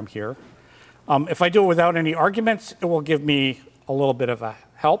program here. If I do it without any arguments, it will give me a little bit of a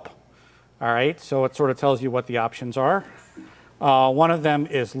help. All right, so it sort of tells you what the options are. One of them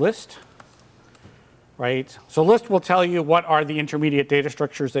is list, right? So list will tell you what are the intermediate data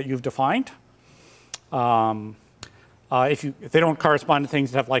structures that you've defined. If they don't correspond to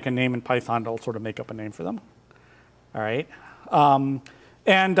things that have like a name in Python, it'll sort of make up a name for them. All right,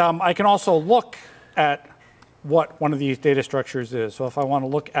 I can also look at what one of these data structures is. So if I want to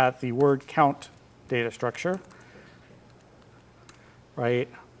look at the word count data structure, right,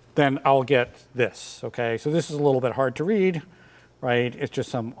 then I'll get this, okay? So this is a little bit hard to read, right? It's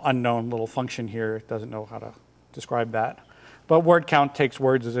just some unknown little function here. It doesn't know how to describe that. But word count takes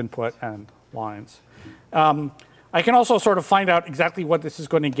words as input and lines. I can also sort of find out exactly what this is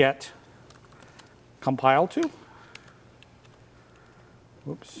going to get compiled to.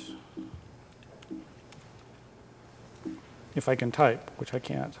 Oops. If I can type, which I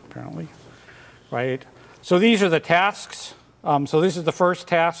can't, apparently, right? So these are the tasks. So this is the first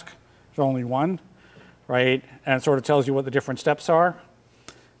task. There's only one, right? And it sort of tells you what the different steps are,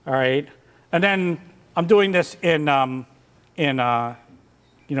 all right? And then I'm doing this in kind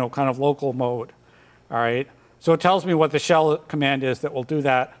of local mode, all right? So it tells me what the shell command is that will do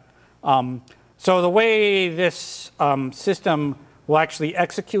that. So the way this system will actually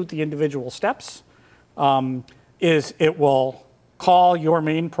execute the individual steps is it will call your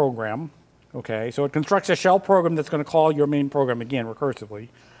main program. Okay, so it constructs a shell program that's going to call your main program again recursively.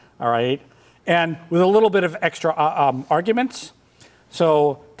 All right, and with a little bit of extra arguments.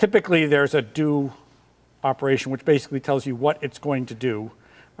 So typically there's a do operation, which basically tells you what it's going to do,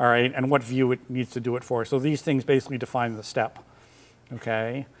 all right, and what view it needs to do it for. So these things basically define the step,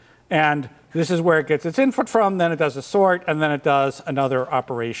 okay? And this is where it gets its input from, then it does a sort, and then it does another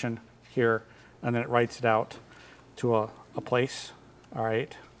operation here, and then it writes it out to a place, all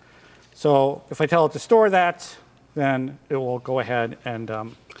right? So if I tell it to store that, then it will go ahead and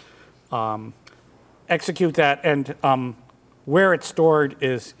execute that, and where it's stored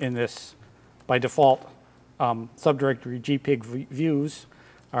is in this, by default, subdirectory gpig views,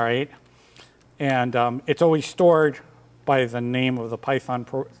 all right? And it's always stored by the name of the Python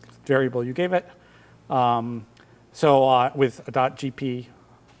variable you gave it. So with a .gp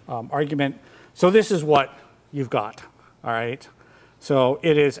argument. So this is what you've got, all right? So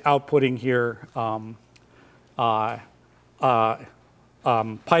it is outputting here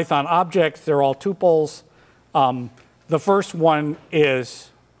Python objects. They're all tuples. The first one is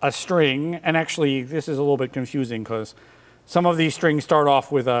a string, and actually this is a little bit confusing because some of these strings start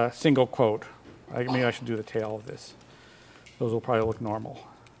off with a single quote. Maybe I should do the tail of this. Those will probably look normal.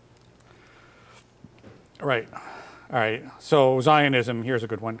 Right. All right. So Zionism, here's a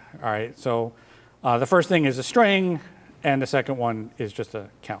good one. All right. So the first thing is a string, and the second one is just a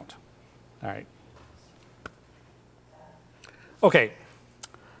count. All right. Okay.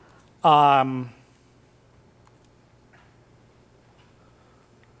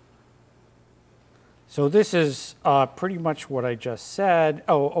 So this is pretty much what I just said.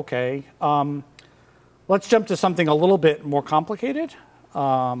 Oh, okay. Let's jump to something a little bit more complicated.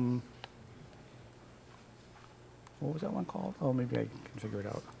 What was that one called? Oh, maybe I can figure it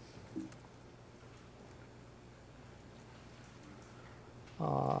out.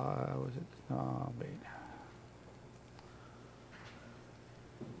 Was it? Wait.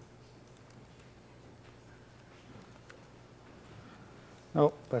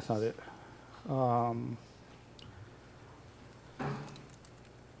 Nope, that's not it.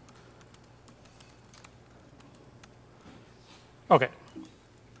 Okay.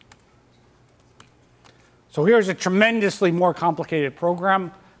 So here's a tremendously more complicated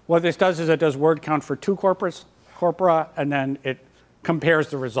program. What this does is it does word count for 2 corpora, and then it compares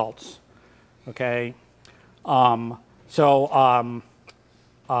the results. Okay. So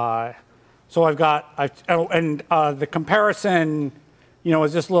I've got, the comparison,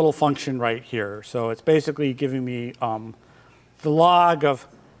 is this little function right here. So it's basically giving me the log of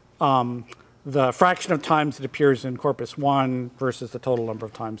the fraction of times it appears in corpus 1 versus the total number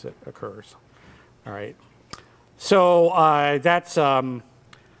of times it occurs. All right. So that's what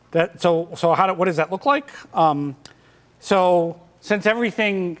does that look like? So since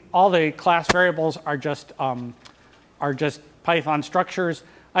everything, all the class variables are just Python structures,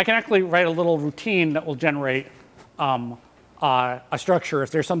 I can actually write a little routine that will generate a structure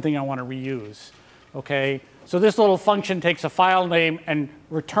if there's something I want to reuse. Okay. So this little function takes a file name and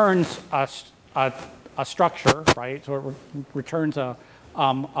returns a structure, right? So it returns a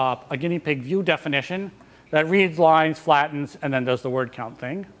guinea pig view definition that reads lines, flattens, and then does the word count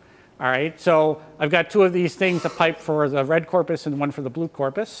thing. All right, so I've got 2 of these things, a pipe for the red corpus and one for the blue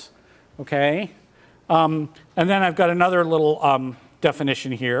corpus. Okay, and then I've got another little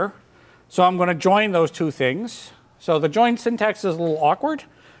definition here. So I'm going to join those 2 things. So the join syntax is a little awkward.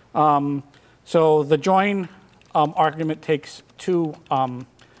 So the join argument takes 2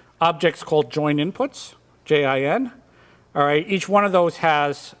 objects called join inputs, JIN. All right, each one of those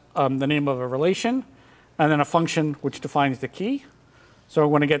has the name of a relation, and then a function which defines the key. So I'm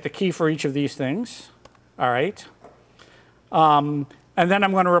going to get the key for each of these things. All right. And then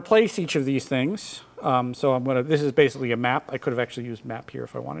I'm going to replace each of these things. So this is basically a map. I could have actually used map here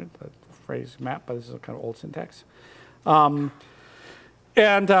if I wanted, the phrase map, but this is a kind of old syntax. What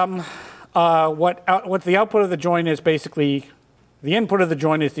the output of the join is basically, the input of the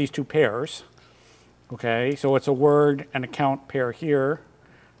join is these 2 pairs. Okay, so it's a word and a count pair here.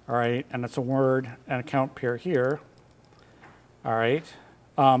 All right, and it's a word and a count pair here. All right,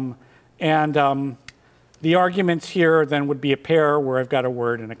 the arguments here then would be a pair where I've got a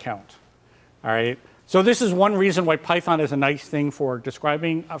word and a count. All right, so this is one reason why Python is a nice thing for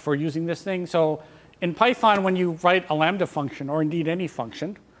describing, for using this thing. So in Python, when you write a lambda function, or indeed any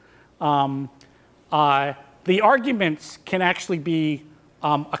function, the arguments can actually be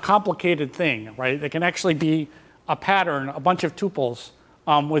a complicated thing, right? They can actually be a pattern, a bunch of tuples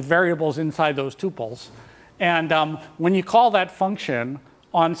with variables inside those tuples. And when you call that function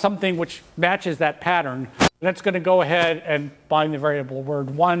on something which matches that pattern, then it's going to go ahead and bind the variable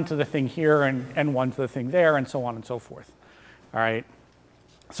word1 to the thing here and 1 to the thing there, and so on and so forth. All right.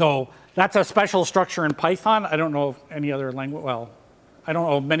 So that's a special structure in Python. I don't know of any other language. Well, I don't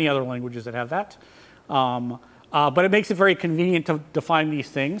know of many other languages that have that. But it makes it very convenient to define these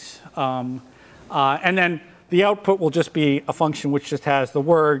things. And then the output will just be a function which just has the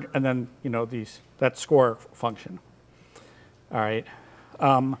word and then that score function. All right.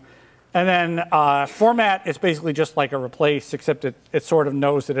 And then format is basically just like a replace, except it sort of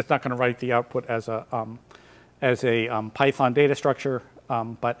knows that it's not going to write the output as a Python data structure,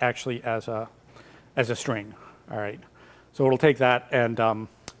 but actually as a string. All right. So it'll take that and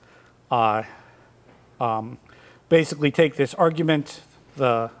basically take this argument,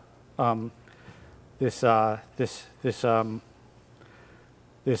 this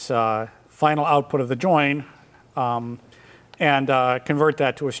final output of the join, and convert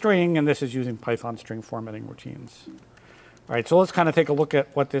that to a string. And this is using Python string formatting routines. All right. So let's kind of take a look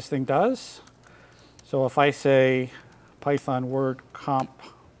at what this thing does. So if I say Python word comp,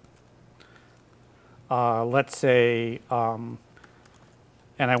 let's say, and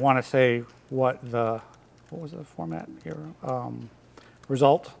I want to say what was the format here?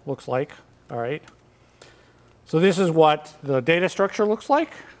 Result looks like. All right. So this is what the data structure looks like.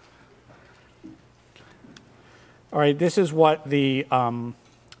 All right. This is what the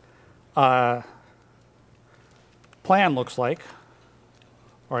plan looks like.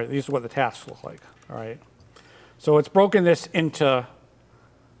 All right. These are what the tasks look like. All right. So it's broken this into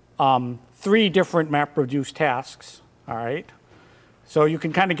 3 different MapReduce tasks. All right. So you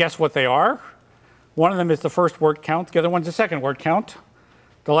can kind of guess what they are. One of them is the first word count. The other one's the second word count.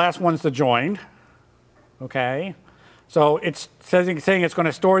 The last one's the join. Okay. So it's saying it's going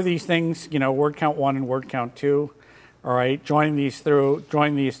to store these things, word count 1 and word count 2. All right. Join these 2.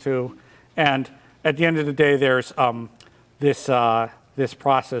 And at the end of the day, there's this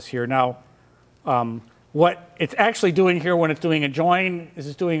process here. Now, what it's actually doing here when it's doing a join is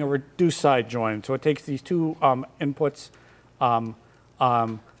it's doing a reduced side join. So it takes these 2 inputs,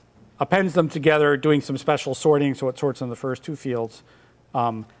 appends them together, doing some special sorting, so it sorts in the first 2 fields,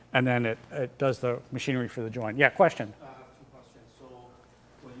 and then it does the machinery for the join. Yeah, question? I have 2 questions. So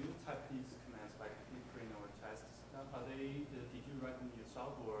when you type these commands like pprint or tests, did you write them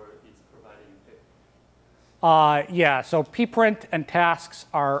yourself or it's provided in pip? Yeah, so pprint and tasks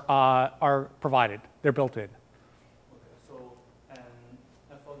are provided. They're built in. Okay, so, and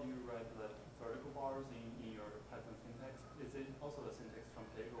I thought you write the vertical bars in your Python syntax. Is it also the syntax from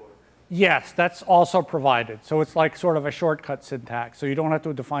pip or? Yes, that's also provided. So it's like sort of a shortcut syntax. So you don't have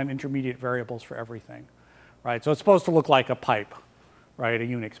to define intermediate variables for everything, right? So it's supposed to look like a pipe, right? A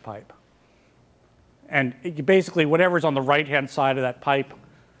Unix pipe. And basically whatever's on the right-hand side of that pipe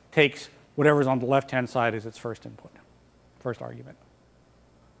takes whatever's on the left-hand side as its first input, first argument.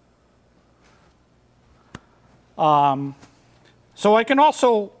 So I can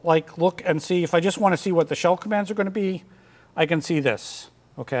also look and see if I just want to see what the shell commands are going to be. I can see this.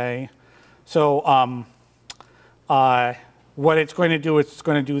 Okay. So what it's going to do, it's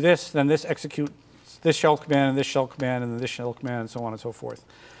going to do this, then this executes this shell command, and this shell command, and then this shell command, and so on and so forth.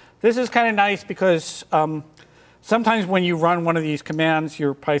 This is kind of nice because sometimes when you run one of these commands,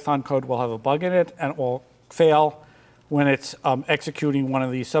 your Python code will have a bug in it, and it will fail when it's executing one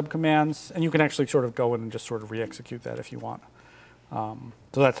of these subcommands. And you can actually sort of go in and just sort of re-execute that if you want. So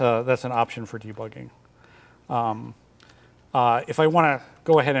that's an option for debugging. If I want to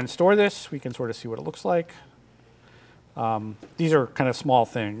go ahead and store this, we can sort of see what it looks like. These are kind of small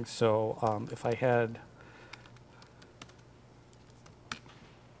things. So if I had,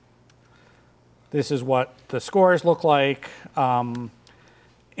 this is what the scores look like.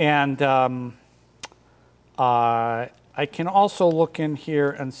 I can also look in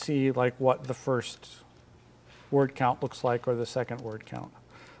here and see what the first word count looks like or the second word count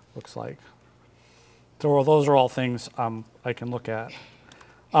looks like. So those are all things I can look at.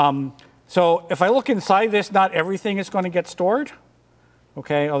 So if I look inside this, not everything is going to get stored.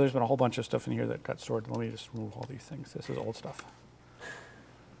 Okay. Oh, there's been a whole bunch of stuff in here that got stored. Let me just remove all these things. This is old stuff.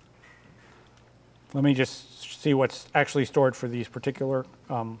 Let me just see what's actually stored for these particular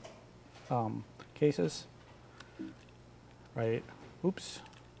cases. Right. Oops.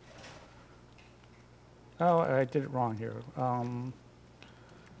 Oh, I did it wrong here.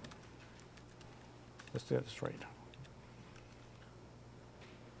 Let's do this right.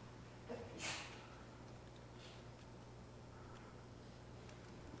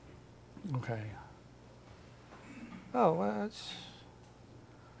 Okay. Oh, well, that's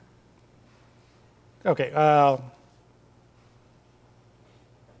okay.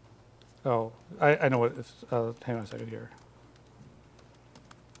 Oh, I know what it's, hang on a second here.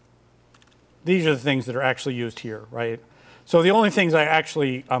 These are the things that are actually used here, right? So the only things I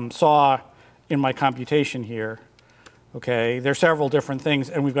actually saw in my computation here, okay, there's several different things,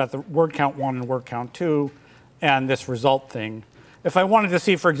 and we've got the word count 1 and word count 2, and this result thing. If I wanted to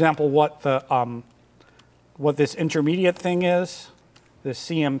see, for example, what the what this intermediate thing is, this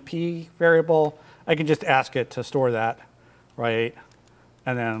CMP variable, I can just ask it to store that, right?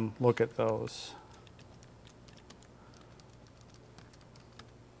 And then look at those.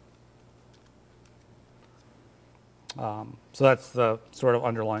 So that's the sort of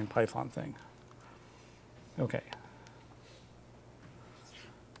underlying Python thing. Okay.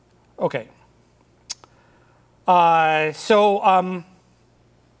 Okay.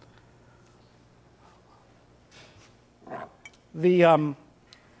 The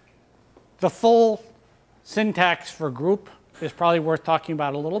full syntax for group is probably worth talking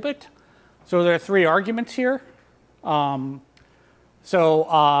about a little bit. So there are 3 arguments here. One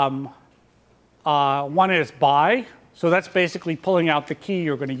is by. So that's basically pulling out the key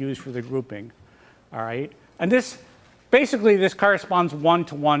you're going to use for the grouping. All right. And this corresponds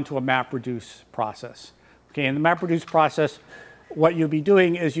 1-to-1 to a MapReduce process. Okay. In the MapReduce process, what you'd be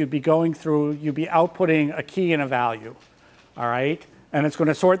doing is you'd be outputting a key and a value. All right. And it's going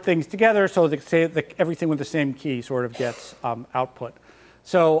to sort things together so that everything with the same key sort of gets output.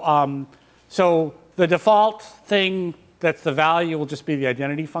 So the default thing that's the value will just be the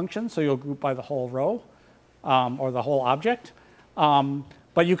identity function. So you'll group by the whole row or the whole object.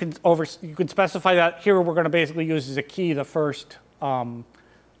 But you can specify that here we're going to basically use as a key the first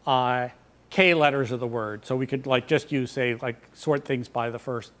K letters of the word. So we could just use, say, sort things by the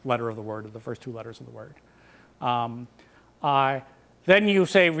first letter of the word or the first 2 letters of the word. Then you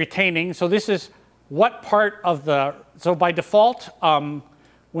say retaining. So this is what part of so by default,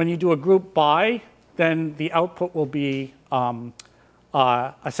 when you do a group by, then the output will be a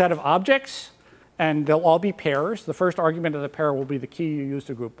set of objects, and they'll all be pairs. The first argument of the pair will be the key you use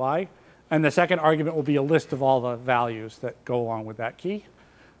to group by, and the second argument will be a list of all the values that go along with that key.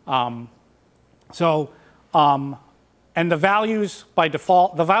 And the values by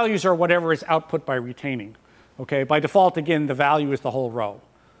default, the values are whatever is output by retaining. Okay, by default, again, the value is the whole row.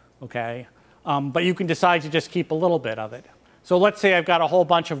 Okay, but you can decide to just keep a little bit of it. So let's say I've got a whole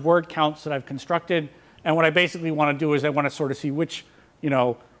bunch of word counts that I've constructed, and what I basically want to do is I want to sort of see which,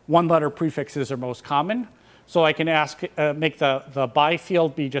 one-letter prefixes are most common. So I can make the by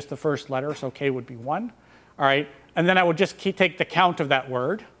field be just the first letter, so K would be 1. All right, and then I would just take the count of that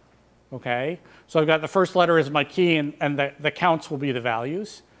word. Okay, so I've got the first letter as my key, and the counts will be the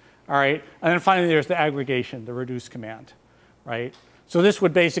values. All right, and then finally there's the aggregation, the reduce command, right? So this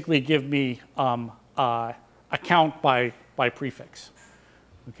would basically give me a count by prefix,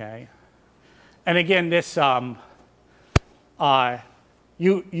 okay? And again, this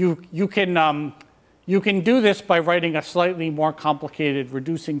you can do this by writing a slightly more complicated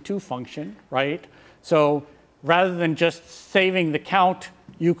reducing to function, right? So rather than just saving the count,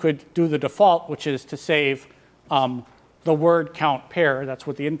 you could do the default, which is to save the word count pair. That's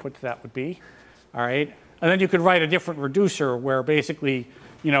what the input to that would be. All right. And then you could write a different reducer where basically,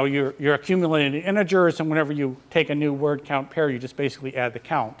 you're accumulating integers, and whenever you take a new word count pair, you just basically add the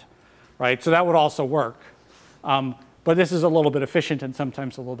count, right? So that would also work. But this is a little bit efficient and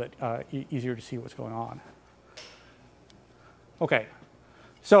sometimes a little bit easier to see what's going on. Okay.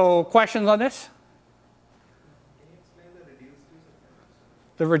 So questions on this? Can you explain the reduce to?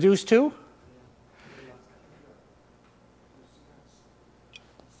 The reduce to?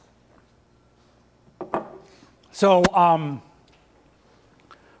 So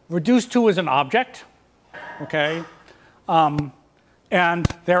reduce to is an object, okay? And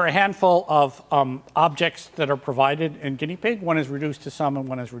there are a handful of objects that are provided in guinea pig. One is reduced to sum and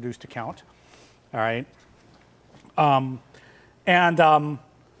one is reduced to count, all right?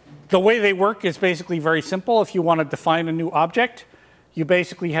 The way they work is basically very simple. If you want to define a new object, you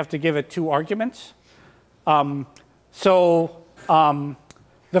basically have to give it 2 arguments.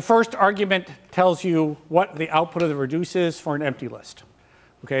 The first argument tells you what the output of the reduce is for an empty list.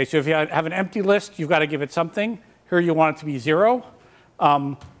 Okay, so if you have an empty list, you've got to give it something. Here you want it to be 0.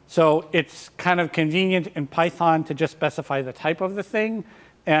 So it's kind of convenient in Python to just specify the type of the thing.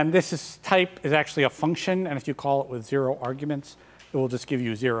 And type is actually a function, and if you call it with 0 arguments, it will just give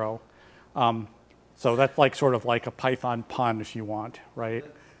you 0. So that's sort of like a Python pun if you want, right?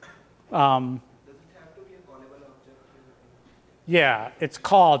 Yeah, it's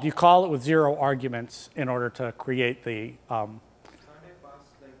called. You call it with 0 arguments in order to create the. Can't I pass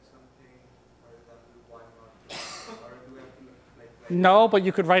something, for example, 1 or 2, or do I have to No, but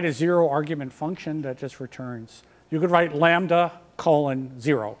you could write a 0 argument function that just returns. You could write lambda colon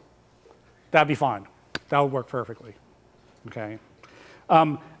 0. That'd be fine. That would work perfectly. Okay.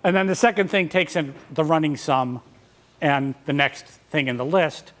 And then the second thing takes in the running sum and the next thing in the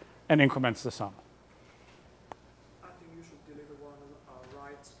list and increments the sum. I think you should delete one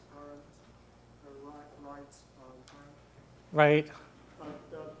right parent, Right.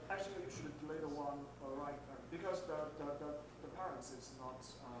 actually, you should delete one right parent because the parents is not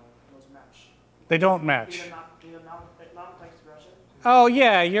match. They don't match. In a non-text expression. Oh,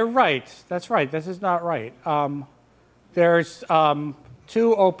 yeah, you're right. That's right. This is not right. There's 2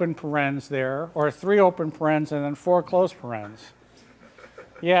 open parens there, or 3 open parens, and then 4 closed parens.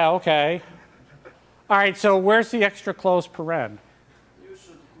 Yeah, okay. All right, so where's the extra closed paren? You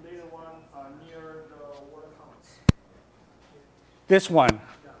should delete one near the word counts. This one.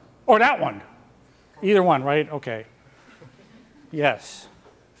 Or that one. Either one, right? Okay. Yes.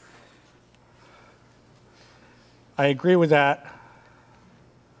 I agree with that.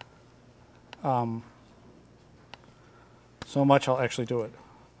 So much I'll actually do it.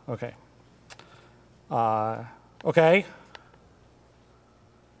 Okay. Okay.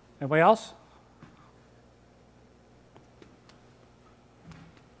 Anybody else?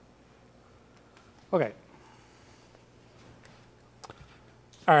 Okay.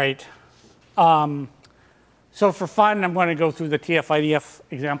 All right. So for fun, I'm going to go through the TF-IDF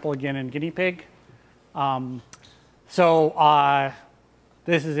example again in guinea pig.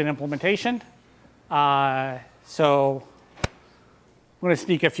 This is an implementation. So I'm going to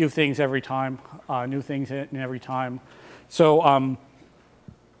sneak a few things every time, new things in every time. So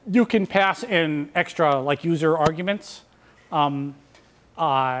you can pass in extra like user arguments. And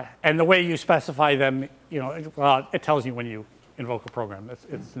the way you specify them, it tells you when you invoke a program.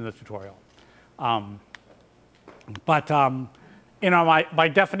 It's in the tutorial. By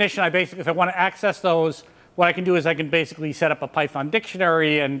definition, if I want to access those, what I can do is I can basically set up a Python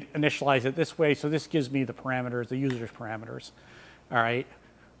dictionary and initialize it this way. So this gives me the parameters, the user's parameters, all right,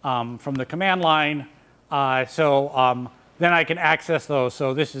 from the command line. Then I can access those.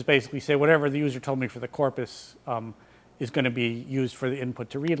 So this is basically say whatever the user told me for the corpus is going to be used for the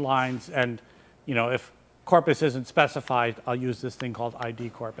input to read lines. And if corpus isn't specified, I'll use this thing called ID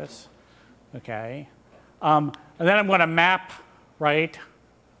corpus. Okay. And then I'm going to map, right?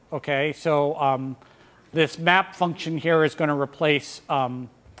 Okay. So this map function here is going to replace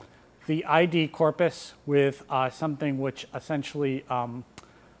the ID corpus with something which essentially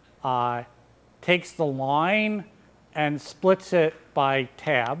takes the line and splits it by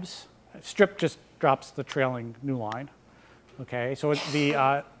tabs. Strip just drops the trailing new line. Okay, so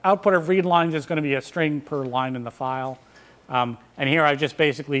the output of read lines is going to be a string per line in the file. And here I just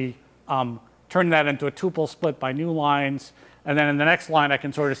basically turned that into a tuple split by new lines. And then in the next line, I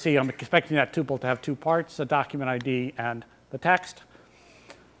can sort of see I'm expecting that tuple to have 2 parts, the document ID and the text.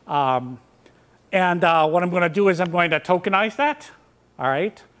 What I'm going to do is I'm going to tokenize that. All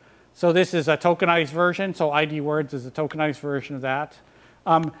right. So this is a tokenized version. So ID words is a tokenized version of that.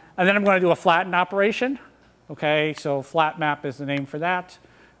 And then I'm going to do a flatten operation. Okay. So flat map is the name for that.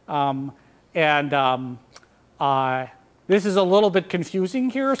 This is a little bit confusing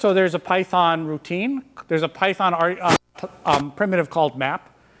here. So there's a Python routine. There's a Python primitive called map.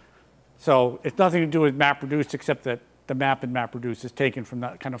 So it's nothing to do with MapReduce except that the map in MapReduce is taken from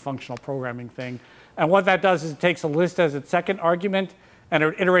that kind of functional programming thing. And what that does is it takes a list as its second argument and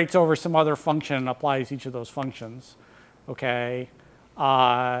it iterates over some other function and applies each of those functions. Okay.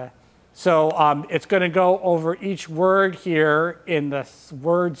 It's going to go over each word here in the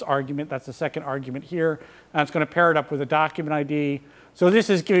words argument. That's the second argument here. And it's going to pair it up with a document ID. So this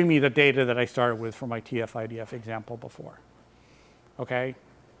is giving me the data that I started with for my TF-IDF example before. Okay.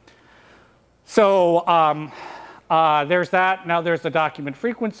 So there's that. Now there's the document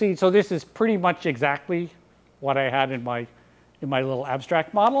frequency. So this is pretty much exactly what I had in my little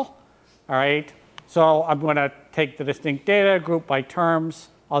abstract model. All right. So I'm going to take the distinct data, group by terms.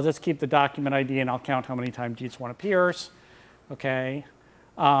 I'll just keep the document ID and I'll count how many times each one appears. Okay.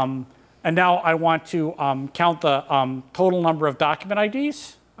 And now I want to count the total number of document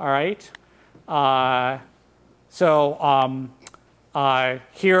IDs. All right. Here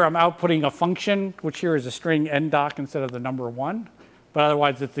I'm outputting a function, which here is a string ndoc instead of the number 1. But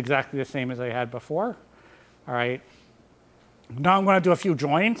otherwise, it's exactly the same as I had before. All right. Now I'm going to do a few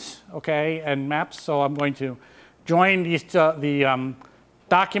joins, okay, and maps. So I'm going to join these the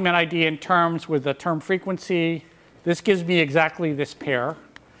document ID in terms with the term frequency. This gives me exactly this pair.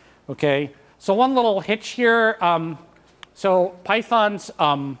 Okay, so one little hitch here. So Python's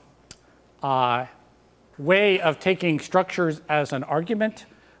way of taking structures as an argument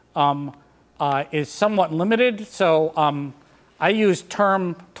is somewhat limited. So I use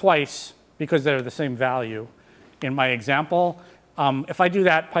term twice because they're the same value in my example. If I do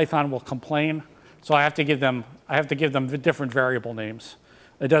that, Python will complain. So I have to give them the different variable names.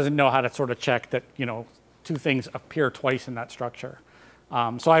 It doesn't know how to sort of check that two things appear twice in that structure.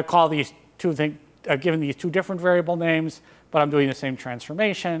 So I call these two things. I've given these two different variable names, but I'm doing the same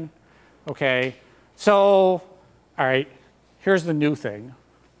transformation. Okay. So all right, here's the new thing.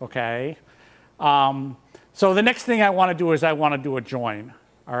 Okay. So the next thing I want to do is I want to do a join.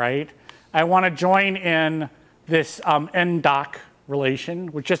 All right. I want to join in this ndoc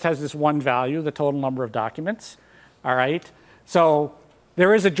relation, which just has this one value, the total number of documents. All right. So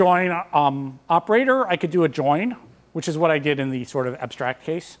there is a join operator. I could do a join, which is what I did in the sort of abstract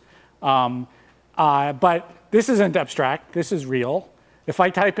case. But this isn't abstract. This is real. If I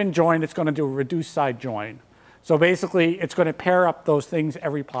type in join, it's going to do a reduced side join. So basically, it's going to pair up those things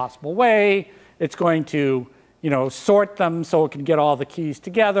every possible way. It's going to sort them so it can get all the keys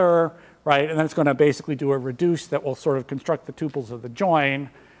together, right? And then it's going to basically do a reduce that will sort of construct the tuples of the join,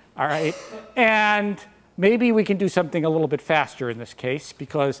 all right? And maybe we can do something a little bit faster in this case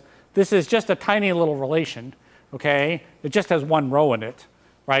because this is just a tiny little relation, okay? It just has one row in it,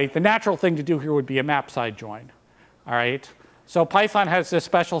 right? The natural thing to do here would be a map side join, all right? So Python has this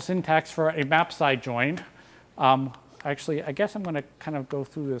special syntax for a map side join. Actually, I guess I'm going to kind of go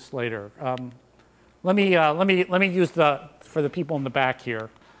through this later. Let me use for the people in the back here.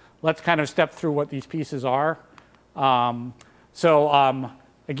 Let's kind of step through what these pieces are.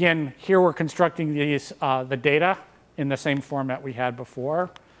 Again, here we're constructing the data in the same format we had before.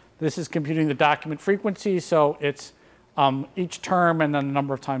 This is computing the document frequency, so it's each term and then the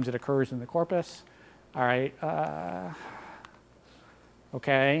number of times it occurs in the corpus. All right.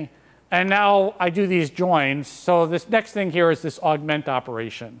 Okay. And now I do these joins. So this next thing here is this augment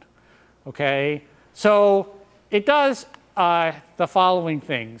operation. Okay. So it does the following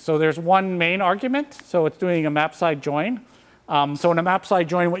thing. So there's one main argument. So it's doing a map side join. So in a map side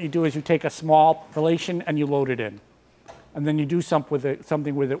join, what you do is you take a small relation and you load it in. And then you do something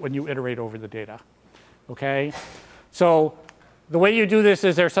with it when you iterate over the data. Okay. So the way you do this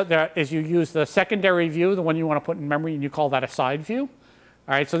is you use the secondary view, the one you want to put in memory, and you call that a side view.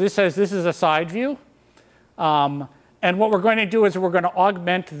 All right, so this says this is a side view. And what we're going to do is we're going to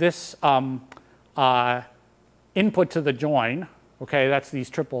augment this input to the join. Okay, that's these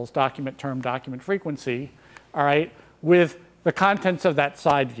triples, document term, document frequency, all right, with the contents of that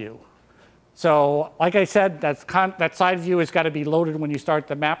side view. So like I said, that side view has got to be loaded when you start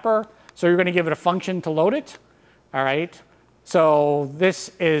the mapper. So you're going to give it a function to load it. All right. So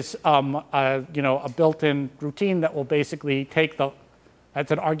this is a built-in routine that will basically take that's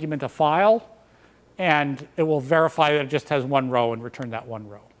an argument of file, and it will verify that it just has one row and return that one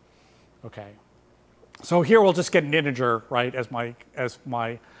row. Okay. So here we'll just get an integer, right, as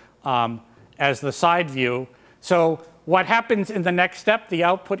the side view. So what happens in the next step, the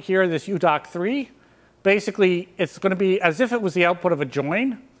output here, this udoc3, basically it's going to be as if it was the output of a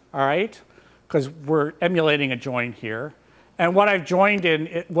join, all right, because we're emulating a join here. And what I've joined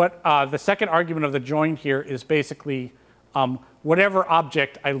in, the second argument of the join here is basically whatever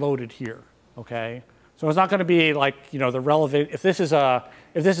object I loaded here. Okay, so it's not going to be like the relevant. If this is a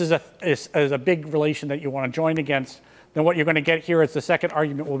big relation that you want to join against, then what you're going to get here is the second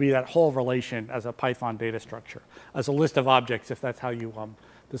argument will be that whole relation as a Python data structure, as a list of objects, if that's how you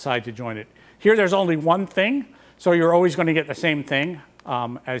decide to join it. Here, there's only one thing, so you're always going to get the same thing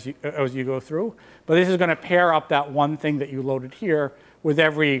as you go through. But this is going to pair up that one thing that you loaded here with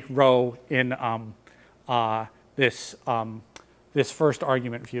every row in this first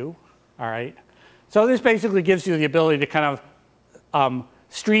argument view. All right. So this basically gives you the ability to kind of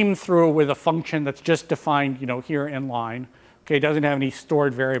stream through with a function that's just defined, here in line. Okay, it doesn't have any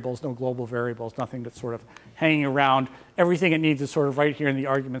stored variables, no global variables, nothing that's sort of hanging around. Everything it needs is sort of right here in the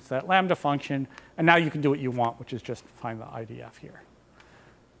arguments of that lambda function. And now you can do what you want, which is just find the IDF here.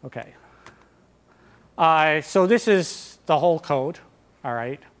 Okay. So this is the whole code. All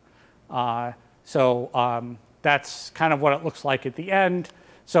right. That's kind of what it looks like at the end.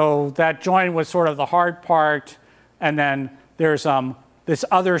 So that join was sort of the hard part. And then there's this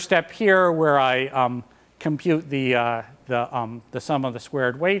other step here where I compute the sum of the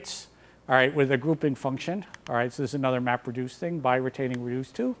squared weights, all right, with a grouping function. All right, so this is another map reduce thing by retaining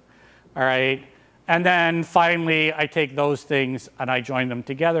reduce to. All right, and then finally I take those things and I join them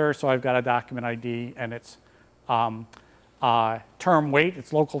together. So I've got a document ID and it's term weight,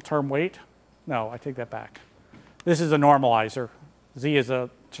 it's local term weight. No, I take that back. This is a normalizer. Z is a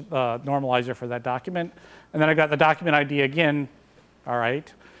normalizer for that document. And then I got the document ID again. All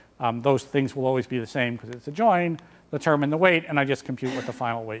right. Those things will always be the same because it's a join, the term and the weight, and I just compute what the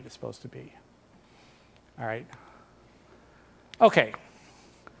final weight is supposed to be. All right. OK.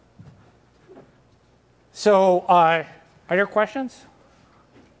 So are there questions?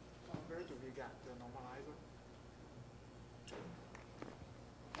 Where do we get the normalizer?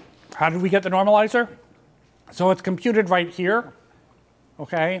 How did we get the normalizer? So it's computed right here.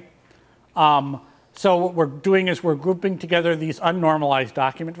 OK. So what we're doing is we're grouping together these unnormalized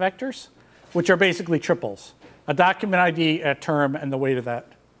document vectors, which are basically triples. A document ID, a term, and the weight of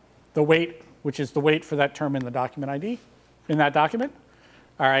that. The weight, which is the weight for that term in the document ID, in that document.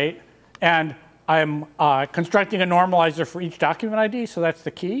 All right. And I'm constructing a normalizer for each document ID, so that's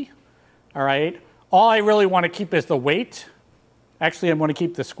the key. All right. All I really want to keep is the weight. Actually, I'm going to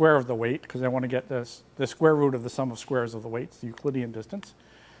keep the square of the weight, because I want to get the square root of the sum of squares of the weights, the Euclidean distance.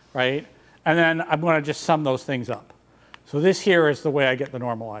 Right. And then I'm going to just sum those things up. So this here is the way I get the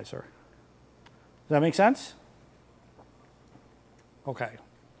normalizer. Does that make sense? OK.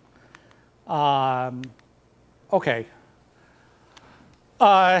 OK.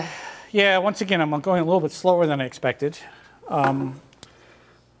 Yeah, once again, I'm going a little bit slower than I expected.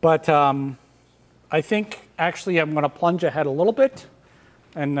 But I think, actually, I'm going to plunge ahead a little bit.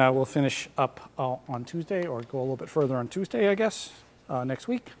 And we'll finish up on Tuesday, or go a little bit further on Tuesday, I guess, next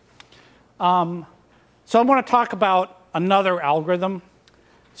week. So I'm going to talk about another algorithm.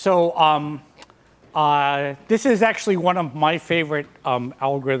 So this is actually one of my favorite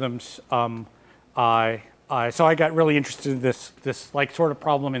algorithms. So I got really interested in this like sort of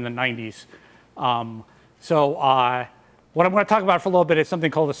problem in the 90s. What I'm going to talk about for a little bit is something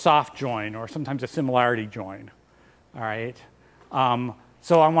called a soft join, or sometimes a similarity join. All right.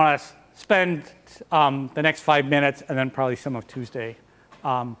 So I want to spend the next 5 minutes, and then probably some of Tuesday,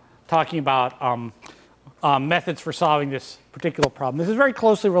 talking about methods for solving this particular problem. This is very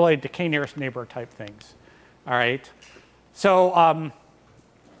closely related to k-nearest neighbor type things. All right. So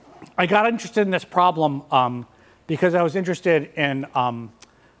I got interested in this problem because I was interested in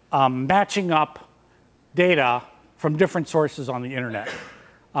matching up data from different sources on the internet.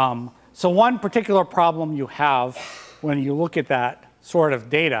 So one particular problem you have when you look at that sort of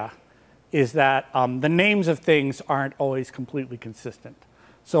data is that the names of things aren't always completely consistent.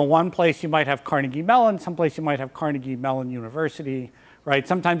 So one place you might have Carnegie Mellon, some place you might have Carnegie Mellon University, right?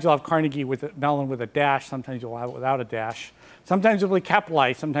 Sometimes you'll have Carnegie with Mellon with a dash, sometimes you'll have it without a dash. Sometimes it will be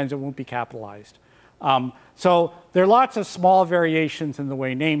capitalized, sometimes it won't be capitalized. So there are lots of small variations in the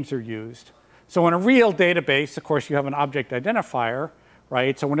way names are used. So in a real database, of course, you have an object identifier,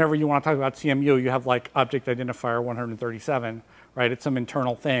 right? So whenever you want to talk about CMU, you have like object identifier 137, right? It's some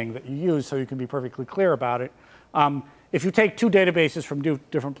internal thing that you use so you can be perfectly clear about it. If you take two databases from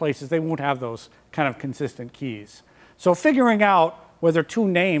different places, they won't have those kind of consistent keys. So figuring out whether two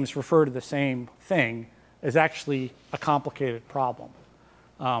names refer to the same thing is actually a complicated problem.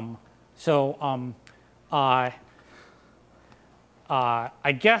 I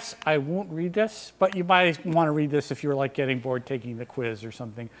guess I won't read this, but you might want to read this if you're like getting bored taking the quiz or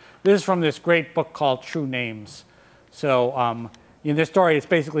something. This is from this great book called True Names. So in this story, it's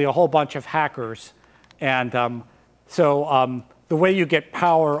basically a whole bunch of hackers. And the way you get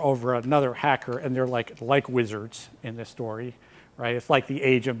power over another hacker, and they're like wizards in this story, right? It's like the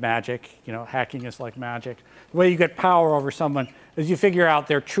age of magic. You know, hacking is like magic. The way you get power over someone is you figure out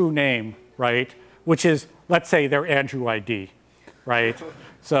their true name, right? Which is, let's say, their Andrew ID, right?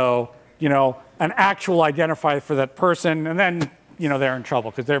 So, you know, an actual identifier for that person, and then, you know, they're in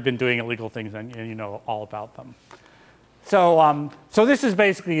trouble because they've been doing illegal things, and you know all about them. So, so this is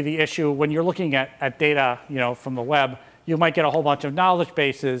basically the issue when you're looking at data, you know, from the web. You might get a whole bunch of knowledge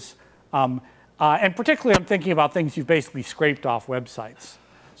bases, and particularly I'm thinking about things you've basically scraped off websites.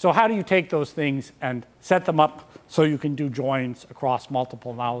 So how do you take those things and set them up so you can do joins across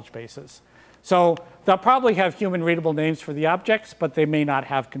multiple knowledge bases? So they'll probably have human readable names for the objects, but they may not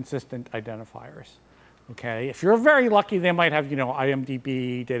have consistent identifiers. Okay, if you're very lucky, they might have, you know,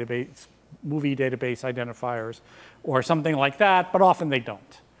 IMDb database, movie database identifiers, or something like that, but often they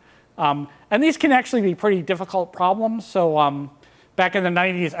don't. And these can actually be pretty difficult problems. So back in the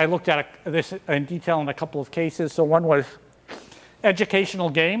 90s, I looked at this in detail in a couple of cases. So one was educational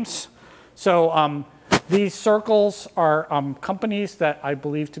games. So these circles are companies that I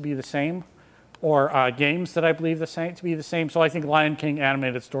believe to be the same, or games that I believe to be the same. So I think Lion King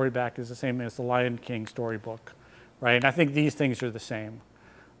animated storyback is the same as the Lion King storybook, right? And I think these things are the same.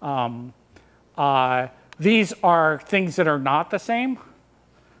 These are things that are not the same.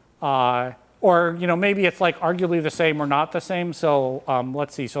 or maybe it's like arguably the same or not the same. So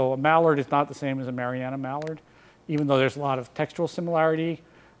let's see. So a mallard is not the same as a Mariana mallard, even though there's a lot of textual similarity.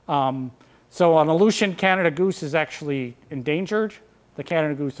 So an Aleutian Canada goose is actually endangered. The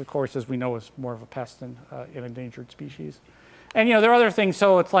Canada goose, of course, as we know, is more of a pest than an endangered species. And there are other things.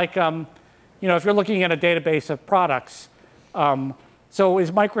 So it's like if you're looking at a database of products, so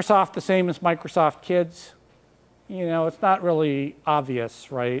is Microsoft the same as Microsoft Kids? It's not really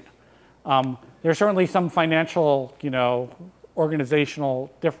obvious, right? There's certainly some financial,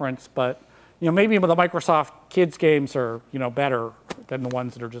 organizational difference, but maybe the Microsoft Kids games are, better than the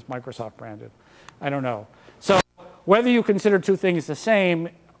ones that are just Microsoft branded. I don't know. So whether you consider two things the same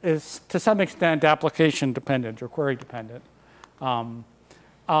is to some extent application dependent or query dependent. You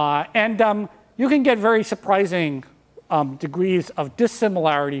can get very surprising degrees of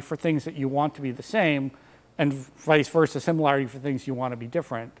dissimilarity for things that you want to be the same, and vice versa, similarity for things you want to be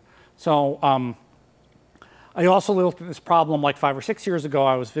different. So I also looked at this problem like 5 or 6 years ago.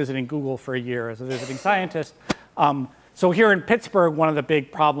 I was visiting Google for a year as a visiting scientist. So here in Pittsburgh, one of the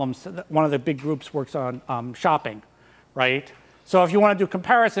big problems, one of the big groups works on shopping, right? So if you want to do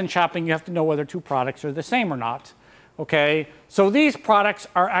comparison shopping, you have to know whether two products are the same or not, okay? So these products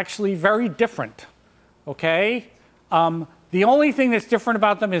are actually very different, okay? The only thing that's different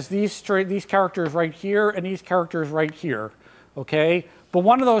about them is these characters right here and these characters right here, okay? But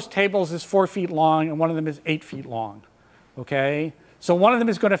one of those tables is 4 feet long and one of them is 8 feet long, okay? So one of them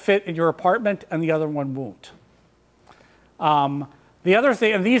is going to fit in your apartment and the other one won't. The other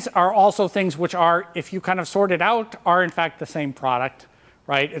thing, and these are also things which are, if you kind of sort it out, are in fact the same product,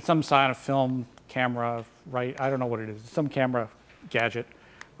 right? It's some kind of film camera, right? I don't know what it is. It's some camera gadget,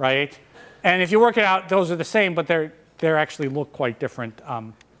 right? And if you work it out, those are the same, but they actually look quite different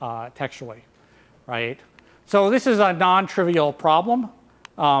textually, right? So this is a non-trivial problem,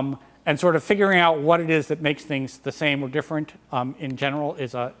 and sort of figuring out what it is that makes things the same or different in general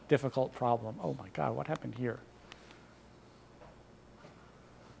is a difficult problem. Oh my God, what happened here?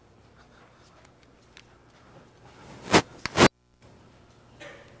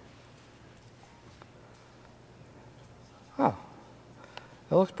 Oh,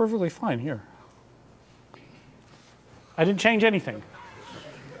 that looks perfectly fine here. I didn't change anything.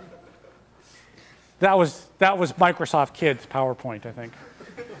 That was Microsoft Kids PowerPoint, I think.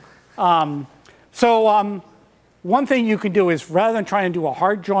 One thing you can do is, rather than trying to do a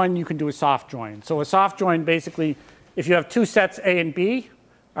hard join, you can do a soft join. So a soft join, basically, if you have two sets A and B,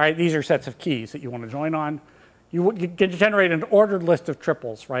 all right, these are sets of keys that you want to join on, you can generate an ordered list of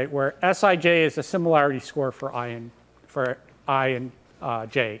triples, right, where Sij is a similarity score for I and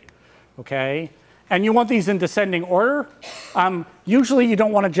J, okay? And you want these in descending order. Usually you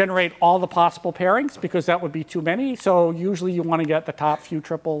don't want to generate all the possible pairings because that would be too many. So usually you want to get the top few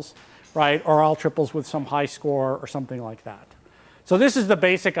triples, right? Or all triples with some high score or something like that. So this is the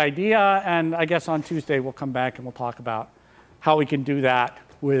basic idea. And I guess on Tuesday we'll come back and we'll talk about how we can do that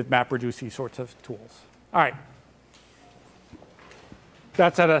with MapReduce sorts of tools. All right.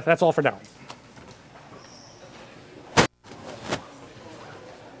 That's all for now.